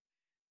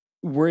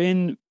we're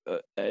in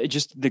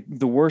just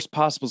the worst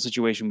possible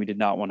situation we did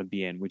not want to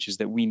be in, which is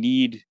that we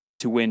need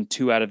to win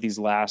 2 out of these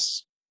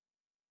last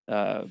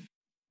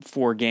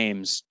 4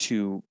 games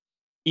to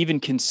even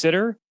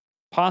consider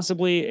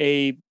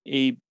possibly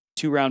a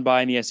 2-round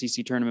bye in the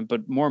SEC tournament,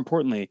 but more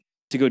importantly,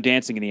 to go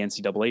dancing in the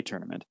NCAA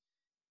tournament.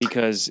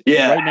 Because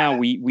right now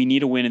we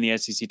need a win in the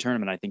SEC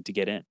tournament, I think, to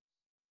get in.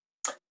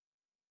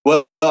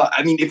 Well,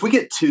 I mean, if we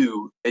get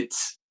 2,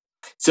 it's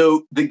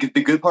so the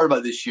good part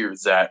about this year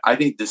is that I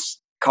think this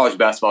college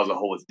basketball as a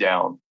whole is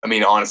down. I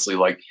mean, honestly,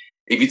 like,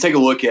 if you take a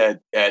look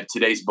at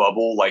today's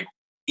bubble, like,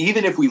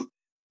 even if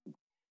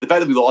the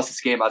fact that we lost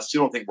this game, I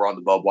still don't think we're on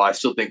the bubble. I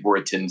still think we're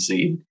a 10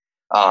 seed.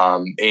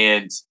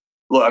 And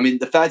look, I mean,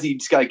 the fact that you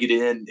just got to get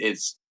in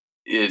is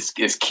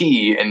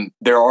key. And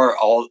there are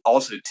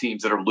also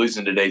teams that are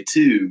losing today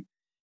too.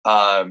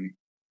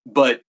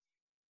 But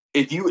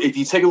if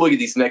you take a look at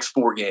these next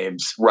 4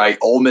 games, right?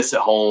 Ole Miss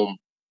at home,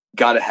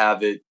 got to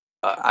have it.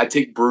 I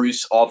take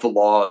Bruce off a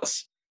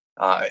loss.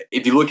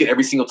 If you look at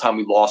every single time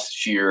we lost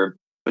this year,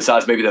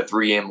 besides maybe that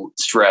 3-game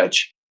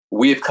stretch,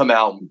 we have come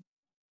out and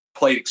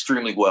played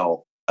extremely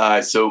well.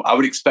 So I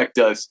would expect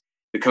us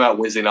to come out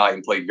Wednesday night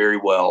and play very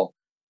well.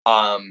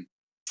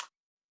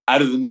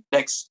 Out of the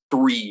next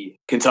 3,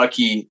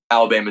 Kentucky,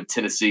 Alabama,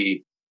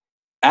 Tennessee,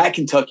 at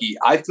Kentucky,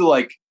 I feel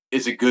like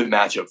is a good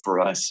matchup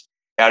for us.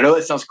 And I know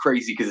that sounds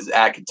crazy because it's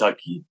at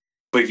Kentucky,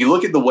 but if you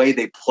look at the way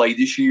they played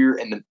this year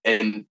and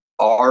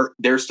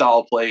their style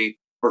of play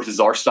versus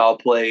our style of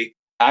play,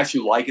 I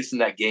actually like us in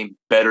that game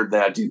better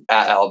than I do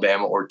at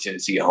Alabama or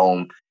Tennessee at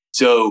home.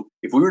 So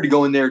if we were to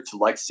go in there to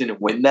Lexington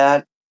and win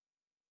that,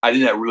 I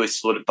think that really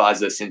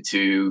solidifies us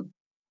into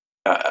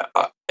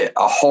a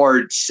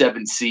hard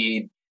 7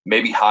 seed,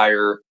 maybe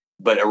higher,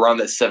 but around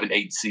that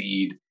 7-8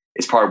 seed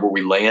is probably where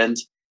we land.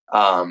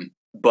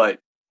 But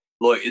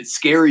look, it's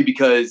scary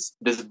because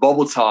this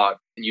bubble talk,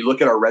 and you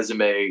look at our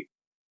resume,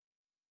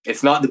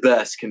 it's not the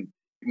best when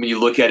you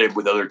look at it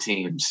with other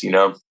teams, you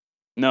know?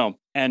 No.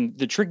 And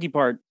the tricky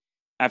part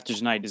after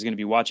tonight is going to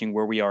be watching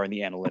where we are in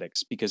the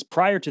analytics, because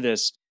prior to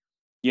this,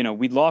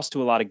 we'd lost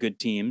to a lot of good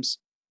teams,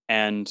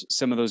 and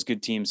some of those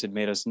good teams had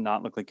made us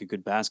not look like a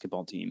good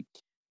basketball team.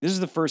 This is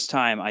the first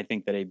time I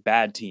think that a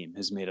bad team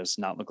has made us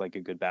not look like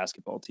a good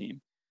basketball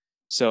team.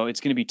 So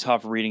it's going to be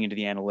tough reading into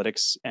the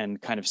analytics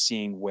and kind of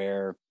seeing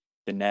where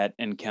the net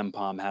and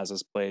KenPom has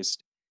us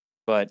placed.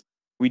 But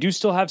we do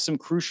still have some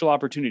crucial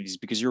opportunities,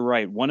 because you're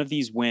right. One of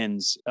these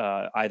wins,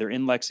 either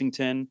in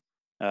Lexington,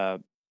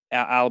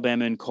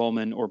 Alabama and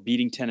Coleman, or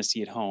beating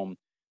Tennessee at home,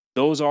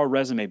 those are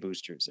resume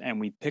boosters. And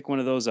we pick one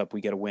of those up,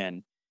 we get a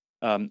win.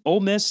 Ole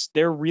Miss,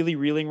 they're really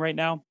reeling right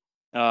now.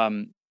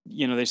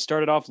 They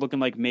started off looking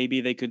like maybe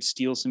they could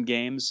steal some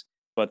games,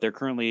 but they're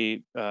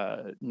currently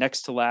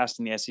next to last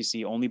in the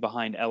SEC, only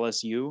behind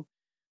LSU,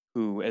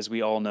 who, as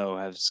we all know,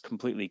 has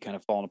completely kind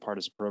of fallen apart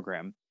as a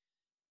program.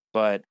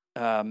 But,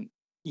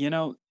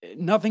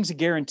 nothing's a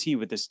guarantee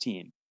with this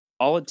team.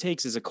 All it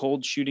takes is a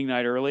cold shooting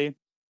night early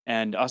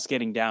and us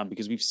getting down,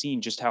 because we've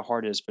seen just how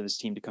hard it is for this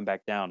team to come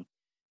back down.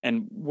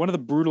 And one of the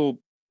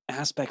brutal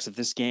aspects of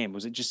this game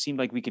was it just seemed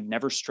like we could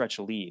never stretch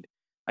a lead.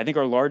 I think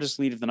our largest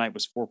lead of the night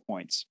was 4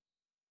 points.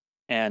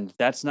 And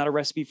that's not a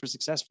recipe for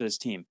success for this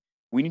team.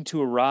 We need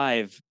to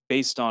arrive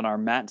based on our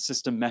MAT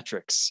system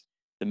metrics,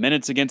 the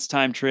minutes against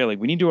time trailing.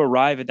 We need to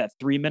arrive at that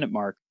 3-minute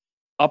mark,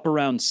 up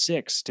around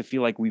 6, to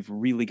feel like we've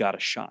really got a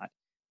shot,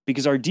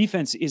 because our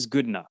defense is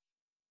good enough.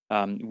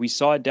 We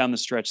saw it down the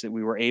stretch that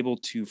we were able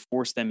to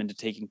force them into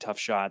taking tough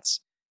shots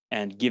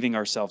and giving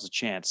ourselves a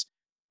chance.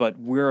 But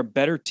we're a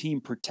better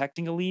team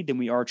protecting a lead than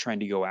we are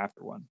trying to go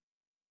after one.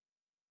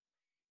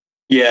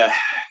 Yeah,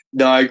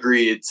 no, I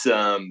agree. It's,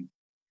 if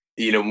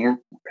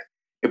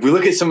we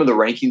look at some of the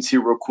rankings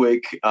here real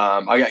quick,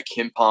 I got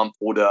KenPom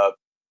pulled up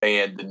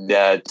and the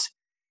net.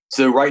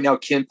 So right now,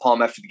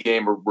 KenPom after the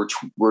game, we're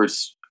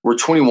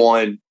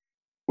 21,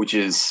 which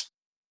is,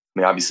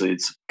 obviously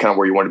it's kind of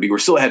where you want to be. We're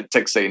still ahead of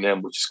Texas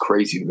A&M, which is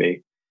crazy to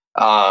me.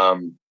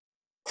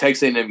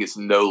 Texas A&M gets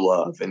no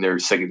love, and they're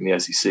second in the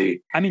SEC.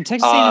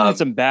 Texas A&M had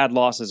some bad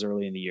losses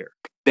early in the year.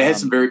 They had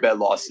some very bad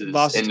losses.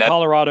 Lost to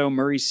Colorado,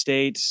 Murray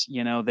State.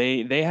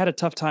 They had a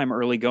tough time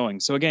early going.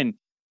 So again,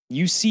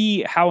 you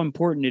see how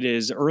important it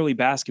is early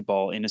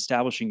basketball in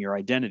establishing your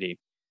identity.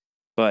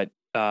 But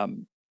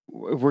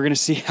we're going to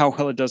see how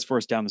well it does for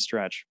us down the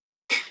stretch.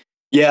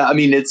 Yeah,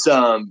 it's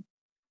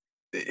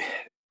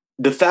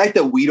the fact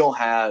that we don't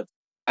have.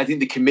 I think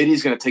the committee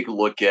is going to take a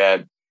look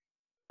at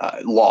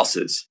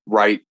losses,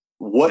 right?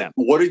 What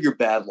are your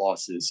bad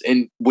losses?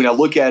 And when I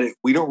look at it,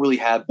 we don't really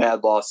have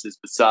bad losses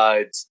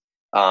besides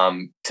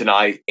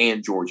tonight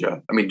and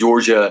Georgia.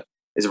 Georgia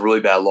is a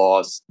really bad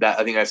loss. That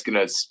I think that's going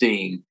to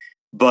sting.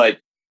 But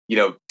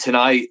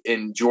tonight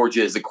in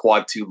Georgia is a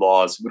quad 2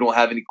 loss. We don't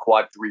have any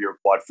quad 3 or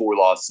quad 4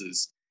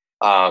 losses.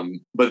 But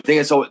the thing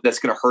that's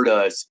going to hurt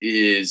us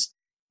is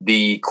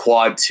the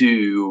quad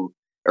 2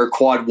 or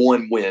quad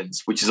 1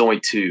 wins, which is only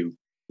 2.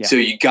 Yeah. So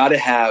you got to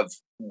have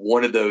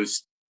one of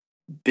those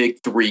big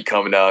 3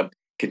 coming up: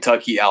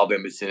 Kentucky,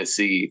 Alabama,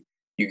 Tennessee.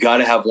 You got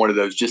to have one of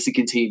those just to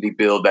continue to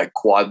build that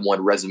quad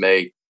 1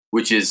 resume,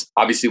 which is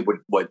obviously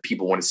what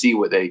people want to see,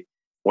 what they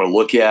want to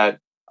look at.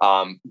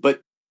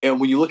 And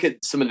when you look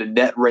at some of the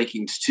net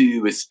rankings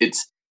too,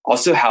 it's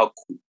also how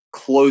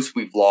close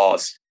we've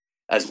lost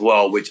as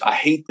well, which I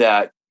hate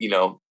that,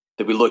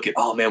 that we look at,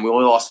 oh man, we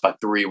only lost by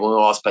 3, we only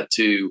lost by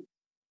 2,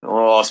 we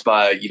only lost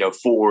by,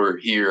 4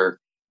 here.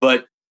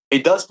 But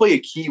it does play a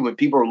key when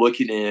people are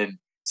looking in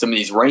some of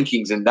these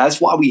rankings. And that's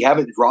why we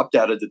haven't dropped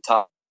out of the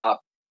top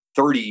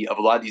 30 of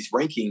a lot of these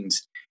rankings,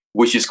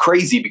 which is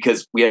crazy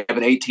because we have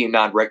an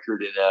 18-9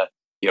 record and a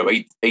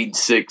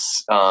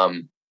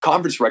 8-6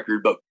 conference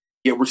record, but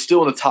yet we're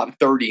still in the top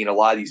 30 in a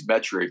lot of these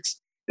metrics.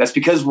 That's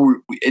because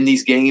we're in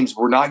these games,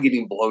 we're not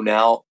getting blown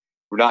out.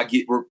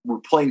 We're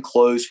playing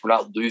close. We're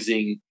not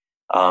losing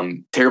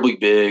terribly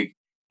big,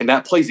 and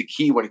that plays a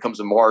key when it comes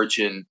to March.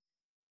 And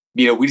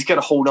we just got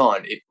to hold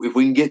on. If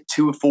we can get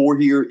 2 or 4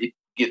 here,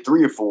 get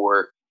 3 or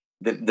 4,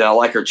 then I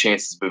like our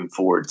chances moving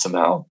forward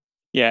somehow.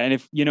 Yeah, and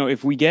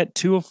if we get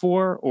 2 of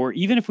 4, or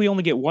even if we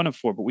only get 1 of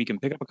 4, but we can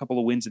pick up a couple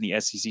of wins in the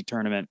SEC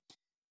tournament,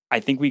 I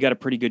think we got a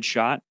pretty good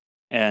shot.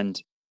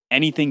 And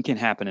anything can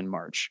happen in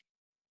March.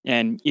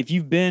 And if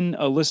you've been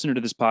a listener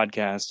to this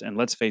podcast, and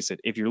let's face it,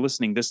 if you're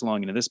listening this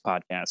long into this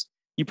podcast,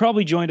 you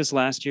probably joined us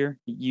last year.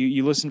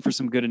 You listened for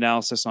some good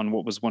analysis on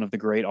what was one of the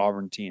great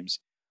Auburn teams.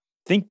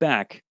 Think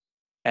back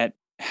at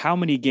how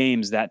many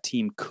games that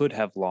team could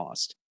have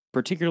lost,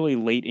 particularly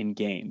late in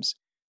games.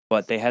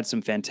 But they had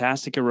some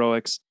fantastic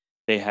heroics.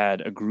 They had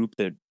a group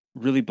that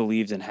really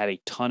believed and had a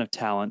ton of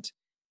talent.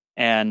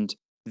 And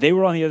they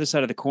were on the other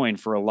side of the coin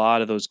for a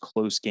lot of those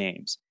close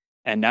games.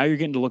 And now you're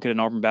getting to look at an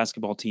Auburn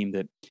basketball team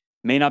that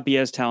may not be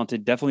as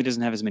talented, definitely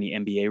doesn't have as many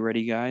NBA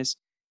ready guys.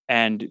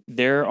 And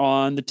they're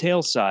on the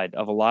tail side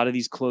of a lot of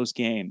these close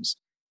games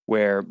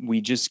where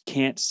we just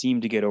can't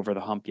seem to get over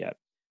the hump yet.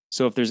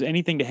 So if there's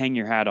anything to hang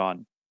your hat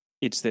on,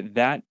 it's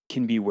that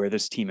can be where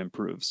this team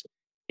improves.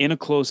 In a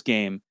close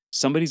game,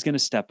 somebody's going to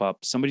step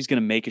up, somebody's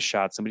going to make a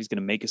shot, somebody's going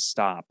to make a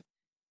stop.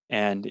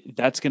 And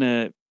that's going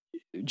to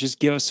just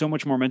give us so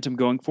much momentum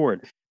going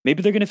forward.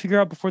 Maybe they're going to figure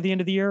out before the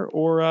end of the year,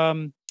 or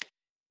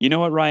you know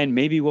what, Ryan?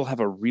 Maybe we'll have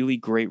a really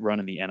great run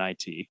in the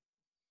NIT.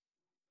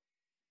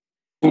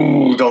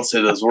 Ooh, don't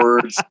say those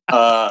words.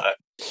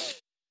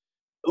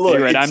 Look,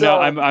 you're right.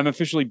 I'm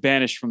officially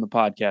banished from the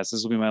podcast.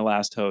 This will be my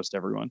last host,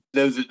 everyone.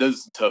 Those are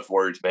tough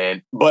words,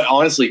 man. But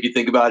honestly, if you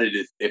think about it,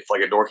 if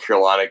like a North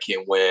Carolina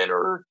can't win,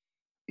 or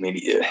I mean,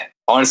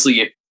 honestly,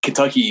 if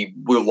Kentucky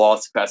would have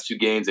lost the past 2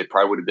 games, they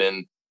probably would have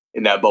been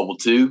in that bubble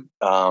too.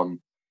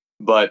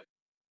 But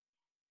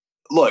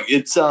look,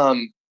 it's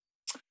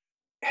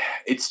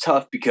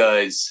tough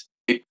because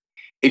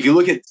if you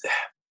look at,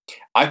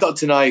 I thought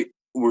tonight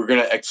we're going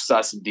to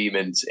exercise some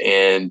demons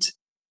and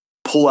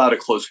pull out a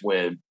close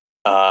win.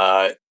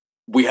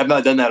 We have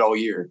not done that all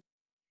year,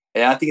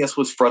 and I think that's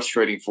what's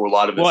frustrating for a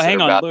lot of us. Well,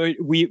 hang on,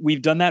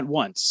 we've done that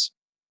once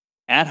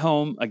at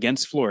home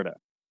against Florida.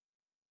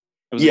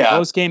 It was a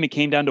close game. It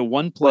came down to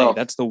one play. Well,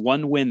 that's the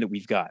one win that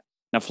we've got.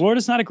 Now,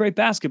 Florida's not a great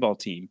basketball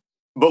team,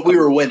 but we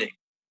were winning.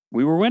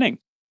 We were winning.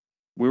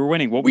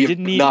 What we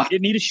didn't need, we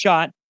didn't need a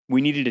shot.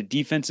 We needed a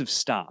defensive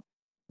stop.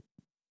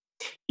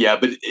 Yeah,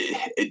 but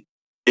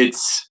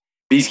it's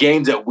these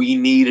games that we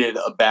needed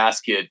a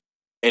basket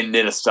and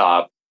then a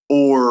stop,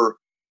 or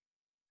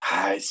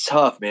it's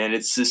tough, man.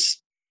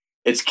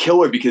 It's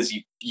killer because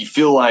you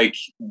feel like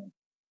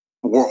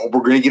we're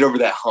going to get over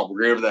that hump.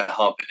 We're going to get over that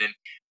hump, and then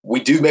we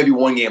do maybe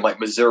one game like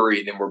Missouri,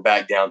 and then we're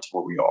back down to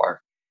where we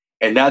are.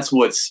 And that's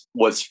what's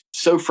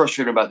so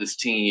frustrating about this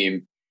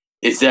team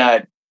is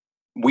that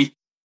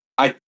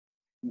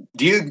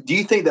do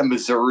you think that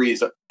Missouri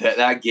is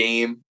that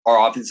game,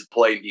 our offensive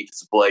play and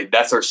defensive play,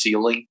 that's our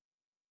ceiling?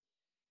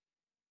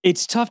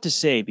 It's tough to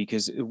say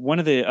because one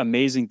of the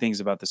amazing things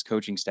about this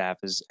coaching staff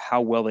is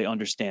how well they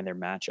understand their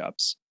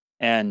matchups.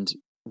 And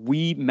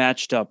we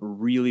matched up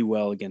really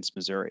well against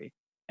Missouri.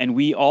 And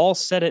we all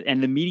said it,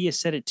 and the media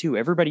said it too.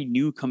 Everybody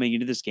knew coming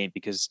into this game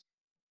because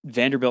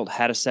Vanderbilt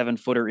had a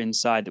 7-footer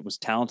inside that was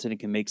talented and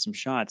can make some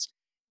shots.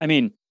 I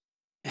mean,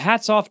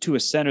 hats off to a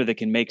center that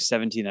can make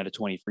 17 out of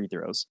 20 free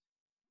throws.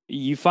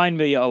 You find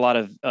me a lot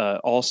of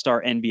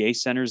all-star NBA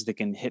centers that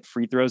can hit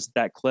free throws at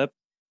that clip,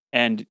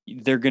 and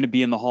they're going to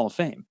be in the Hall of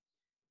Fame.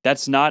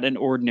 That's not an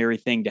ordinary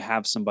thing to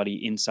have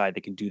somebody inside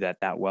that can do that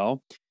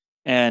well.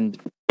 And,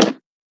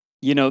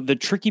 you know, the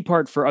tricky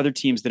part for other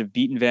teams that have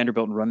beaten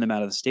Vanderbilt and run them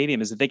out of the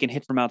stadium is that they can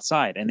hit from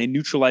outside, and they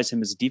neutralize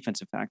him as a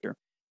defensive factor.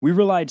 We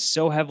relied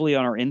so heavily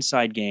on our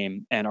inside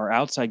game, and our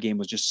outside game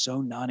was just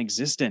so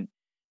non-existent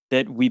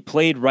that we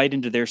played right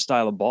into their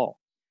style of ball.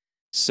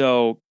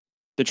 So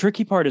the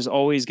tricky part is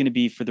always going to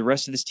be for the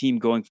rest of this team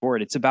going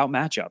forward. It's about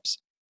matchups.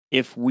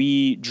 If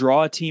we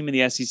draw a team in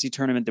the SEC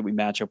tournament that we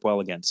match up well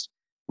against,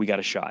 we got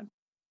a shot.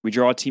 We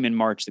draw a team in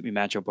March that we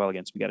match up well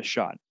against, we got a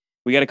shot.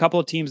 We got a couple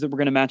of teams that we're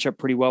going to match up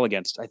pretty well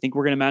against. I think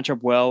we're going to match up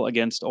well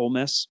against Ole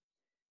Miss.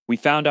 We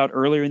found out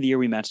earlier in the year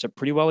we matched up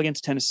pretty well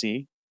against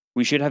Tennessee.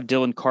 We should have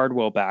Dylan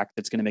Cardwell back.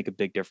 That's going to make a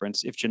big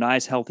difference. If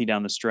Johni's healthy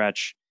down the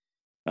stretch,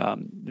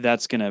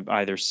 that's going to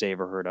either save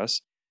or hurt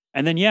us.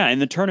 And then, in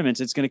the tournaments,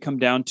 it's going to come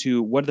down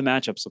to what do the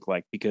matchups look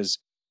like, because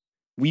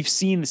we've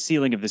seen the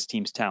ceiling of this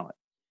team's talent.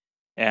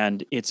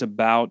 And it's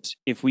about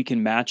if we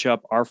can match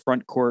up our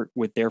front court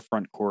with their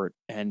front court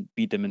and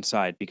beat them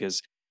inside.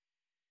 Because,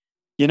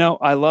 you know,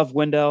 I love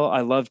Wendell.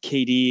 I love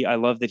KD. I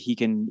love that he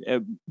can,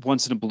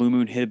 once in a blue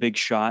moon, hit a big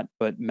shot.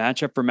 But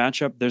matchup for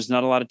matchup, there's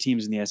not a lot of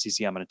teams in the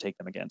SEC I'm going to take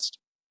them against.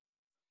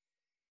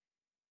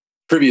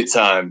 Trivia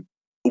time.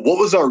 What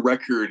was our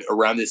record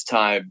around this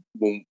time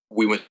when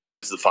we went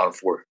to the Final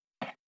Four?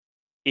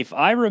 If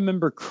I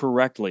remember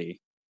correctly,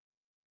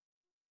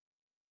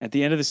 at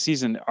the end of the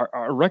season,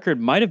 our record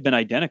might have been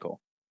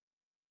identical,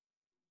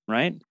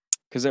 right?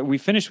 Because we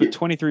finished with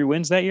 23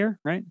 wins that year,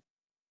 right?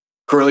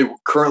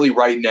 Currently,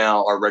 right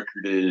now, our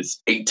record is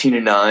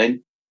 18-9.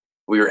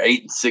 We are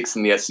 8-6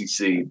 in the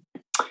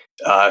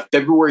SEC.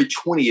 February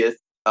 20th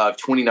of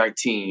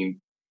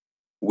 2019,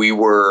 we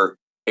were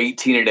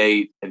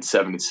 18-8 and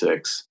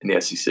 7-6 in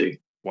the SEC.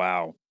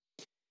 Wow.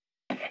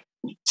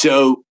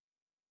 So,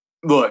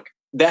 look,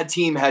 that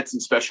team had some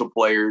special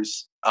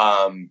players.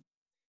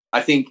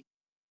 I think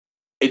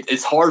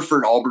it's hard for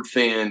an Auburn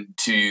fan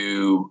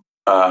to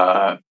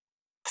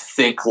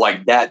think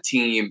like that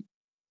team.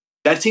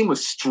 That team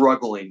was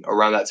struggling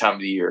around that time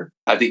of the year.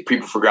 I think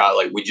people forgot,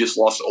 like, we just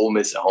lost to Ole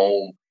Miss at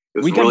home.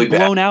 It was really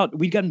blown out.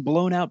 We'd gotten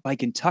blown out by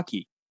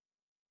Kentucky.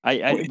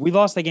 We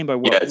lost that game by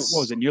what? Yes.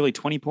 What was it? Nearly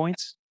 20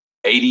 points?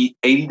 80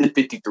 to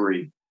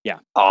 53. Yeah.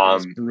 It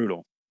was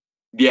brutal.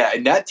 Yeah,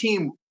 and that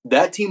team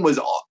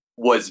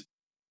was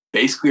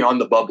basically on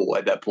the bubble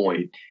at that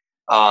point.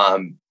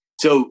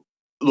 So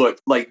look,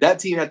 like, that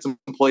team had some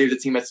players, that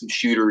team had some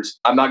shooters.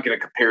 I'm not going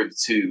to compare the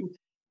two,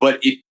 But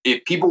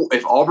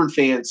if Auburn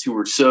fans who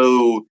were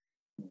so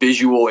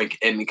visual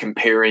and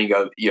comparing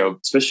of,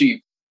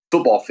 especially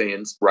football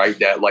fans, right,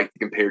 that like to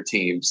compare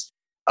teams,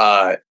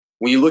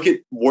 when you look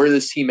at where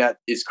this team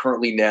is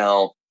currently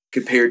now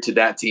compared to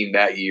that team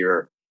that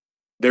year,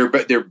 they're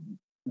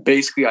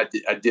basically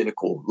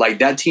identical. Like,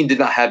 that team did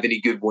not have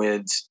any good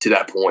wins to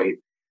that point.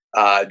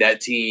 That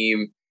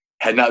team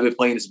had not been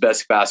playing its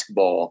best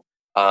basketball.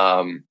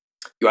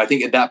 I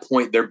think at that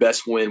point their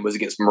best win was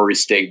against Murray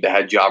State that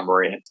had Ja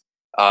Morant.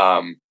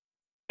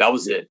 That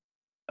was it.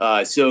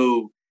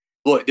 So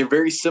look, they're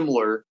very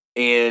similar,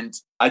 and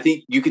I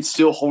think you could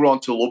still hold on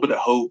to a little bit of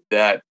hope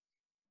that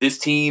this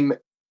team,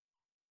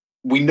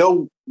 we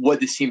know what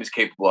this team is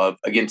capable of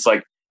against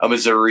like a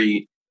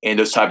Missouri and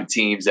those type of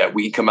teams, that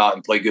we can come out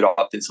and play good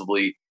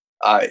offensively.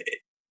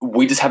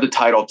 We just have to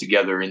tie it all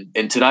together.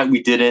 And tonight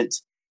we didn't.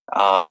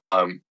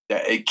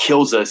 It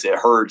kills us. It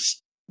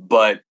hurts.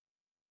 But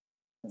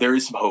there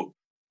is some hope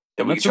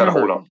that we can try to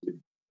hold on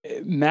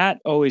to. Matt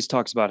always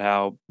talks about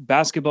how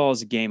basketball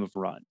is a game of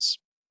runs,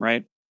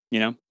 right?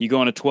 You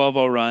go on a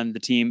 12-0 run, the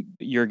team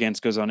you're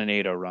against goes on an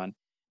 8-0 run,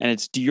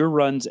 and do your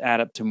runs add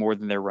up to more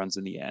than their runs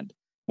in the end?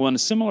 Well, in a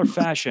similar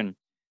fashion,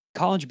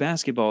 college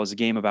basketball is a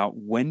game about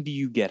when do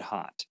you get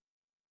hot.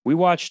 We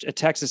watched a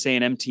Texas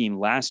A&M team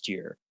last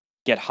year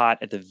get hot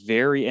at the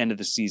very end of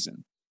the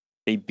season.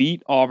 They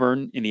beat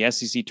Auburn in the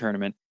SEC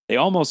tournament. They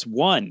almost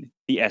won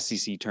the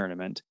SEC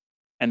tournament,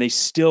 and they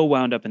still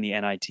wound up in the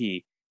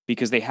NIT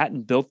because they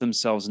hadn't built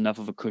themselves enough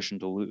of a cushion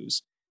to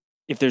lose.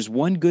 If there's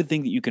one good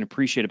thing that you can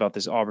appreciate about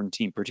this Auburn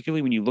team,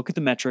 particularly when you look at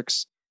the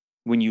metrics,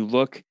 when you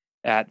look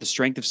at the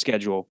strength of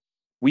schedule,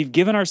 we've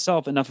given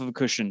ourselves enough of a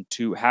cushion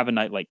to have a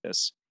night like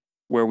this,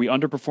 where we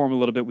underperform a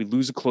little bit, we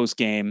lose a close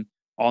game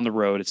on the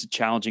road. It's a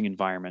challenging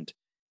environment,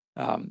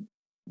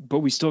 but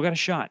we still got a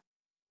shot.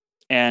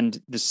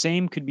 And the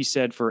same could be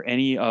said for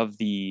any of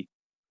the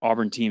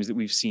Auburn teams that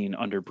we've seen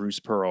under Bruce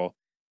Pearl,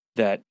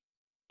 that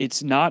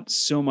it's not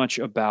so much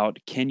about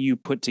can you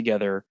put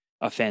together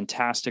a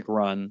fantastic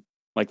run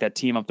like that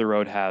team up the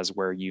road has,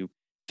 where you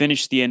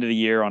finish the end of the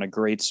year on a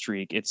great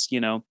streak. It's,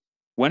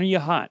 when are you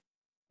hot?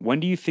 When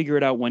do you figure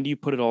it out? When do you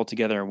put it all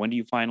together? And when do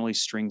you finally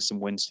string some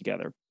wins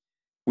together?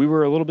 We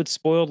were a little bit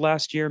spoiled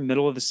last year,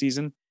 middle of the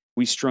season.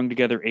 We strung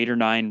together 8 or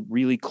 9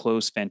 really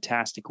close,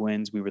 fantastic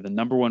wins. We were the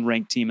number 1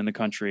 ranked team in the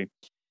country.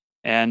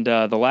 And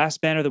the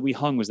last banner that we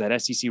hung was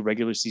that SEC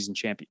regular season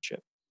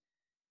championship.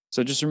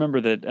 So just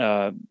remember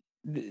that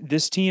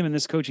this team and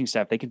this coaching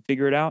staff, they can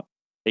figure it out.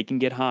 They can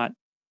get hot.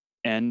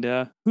 And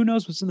who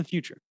knows what's in the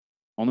future?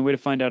 Only way to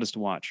find out is to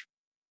watch.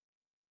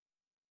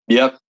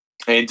 Yep.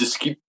 And just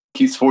keep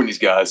supporting these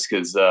guys,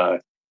 because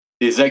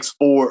these next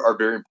 4 are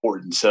very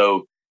important.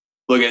 So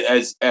look,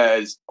 as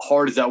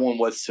hard as that one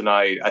was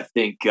tonight, I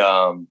think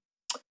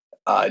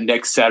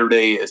next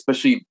Saturday,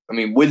 especially,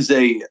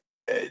 Wednesday,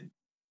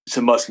 it's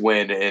a must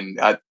win. And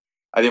I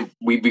think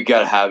we got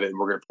to have it, and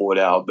we're going to pull it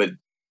out. But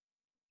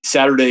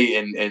Saturday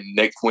and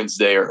next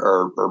Wednesday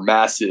are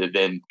massive.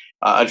 And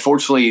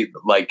unfortunately,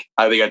 like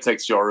I think I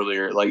texted you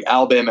earlier, like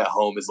Alabama at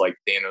home is like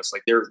Thanos.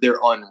 Like they're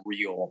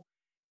unreal.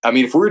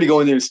 If we were to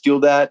go in there and steal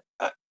that,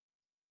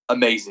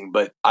 amazing.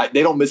 But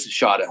they don't miss a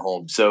shot at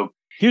home. So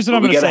here's what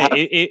I'm going to say.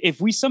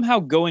 If we somehow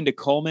go into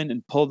Coleman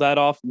and pull that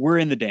off, we're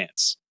in the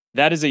dance.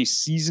 That is a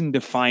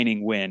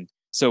season-defining win.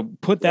 So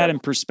put that in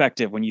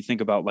perspective when you think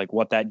about like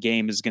what that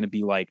game is going to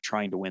be like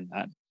trying to win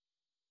that.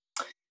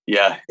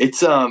 Yeah,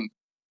 it's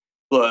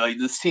look,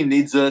 this team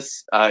needs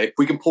us. If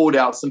we can pull it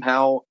out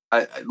somehow,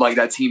 like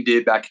that team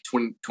did back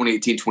in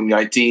 2018,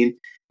 2019,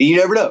 you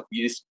never know.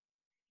 You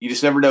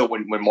just never know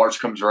when March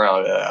comes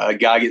around. A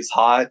guy gets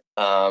hot.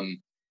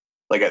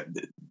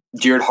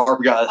 Jared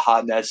Harper got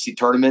hot in the SEC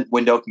tournament.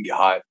 Wendell can get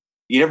hot.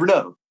 You never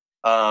know.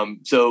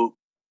 So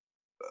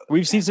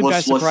we've seen some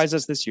guys surprise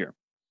us this year.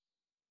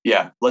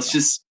 Yeah,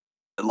 let's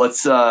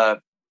let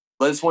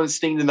this one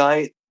sting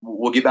tonight.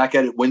 We'll get back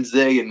at it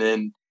Wednesday, and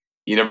then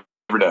you never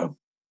know.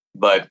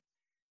 But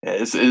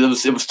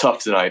it was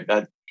tough tonight.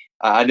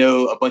 I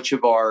know a bunch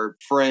of our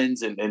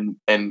friends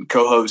and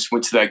co-hosts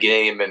went to that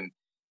game, and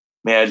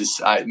man,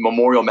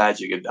 Memorial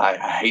Magic. I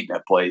hate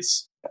that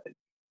place.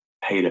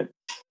 I hate it.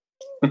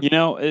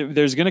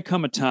 There's going to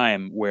come a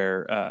time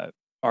where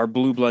our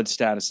blue blood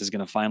status is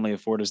going to finally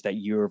afford us that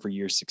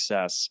year-over-year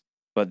success.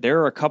 But there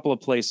are a couple of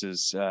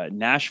places.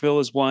 Nashville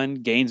is one,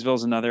 Gainesville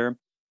is another.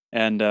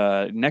 And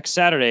next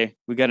Saturday,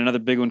 we got another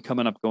big one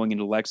coming up going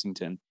into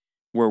Lexington,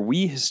 where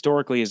we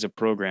historically as a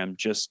program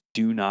just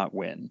do not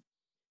win.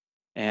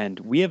 And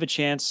we have a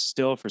chance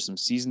still for some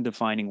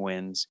season-defining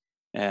wins.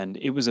 And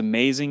it was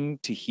amazing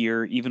to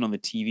hear, even on the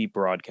TV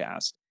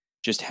broadcast,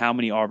 just how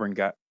many Auburn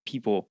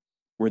people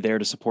were there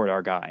to support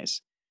our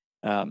guys.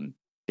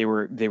 They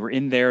were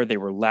in there. They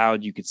were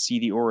loud. You could see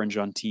the orange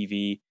on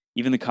TV.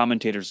 Even the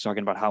commentators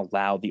talking about how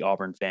loud the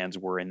Auburn fans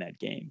were in that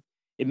game.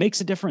 It makes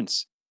a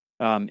difference.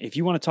 If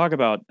you want to talk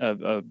about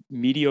a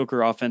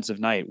mediocre offensive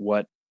night,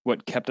 what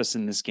kept us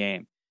in this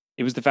game?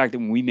 It was the fact that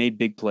when we made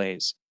big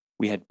plays,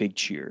 we had big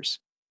cheers.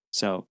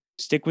 So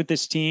stick with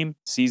this team.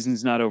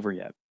 Season's not over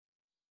yet.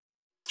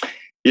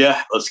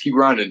 Yeah, let's keep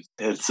grinding.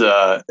 It's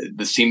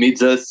this team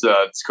needs us.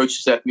 This coaching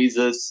staff needs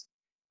us.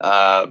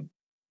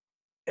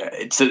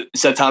 It's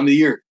that time of the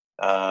year.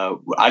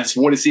 I just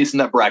want to see us in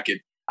that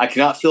bracket. I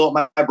cannot fill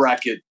up my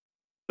bracket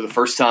for the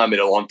first time in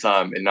a long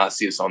time and not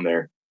see us on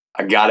there.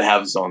 I got to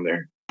have us on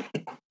there.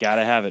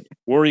 Gotta have it.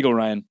 War Eagle,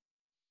 Ryan.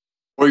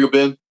 War Eagle,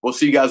 Ben. We'll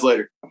see you guys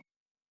later.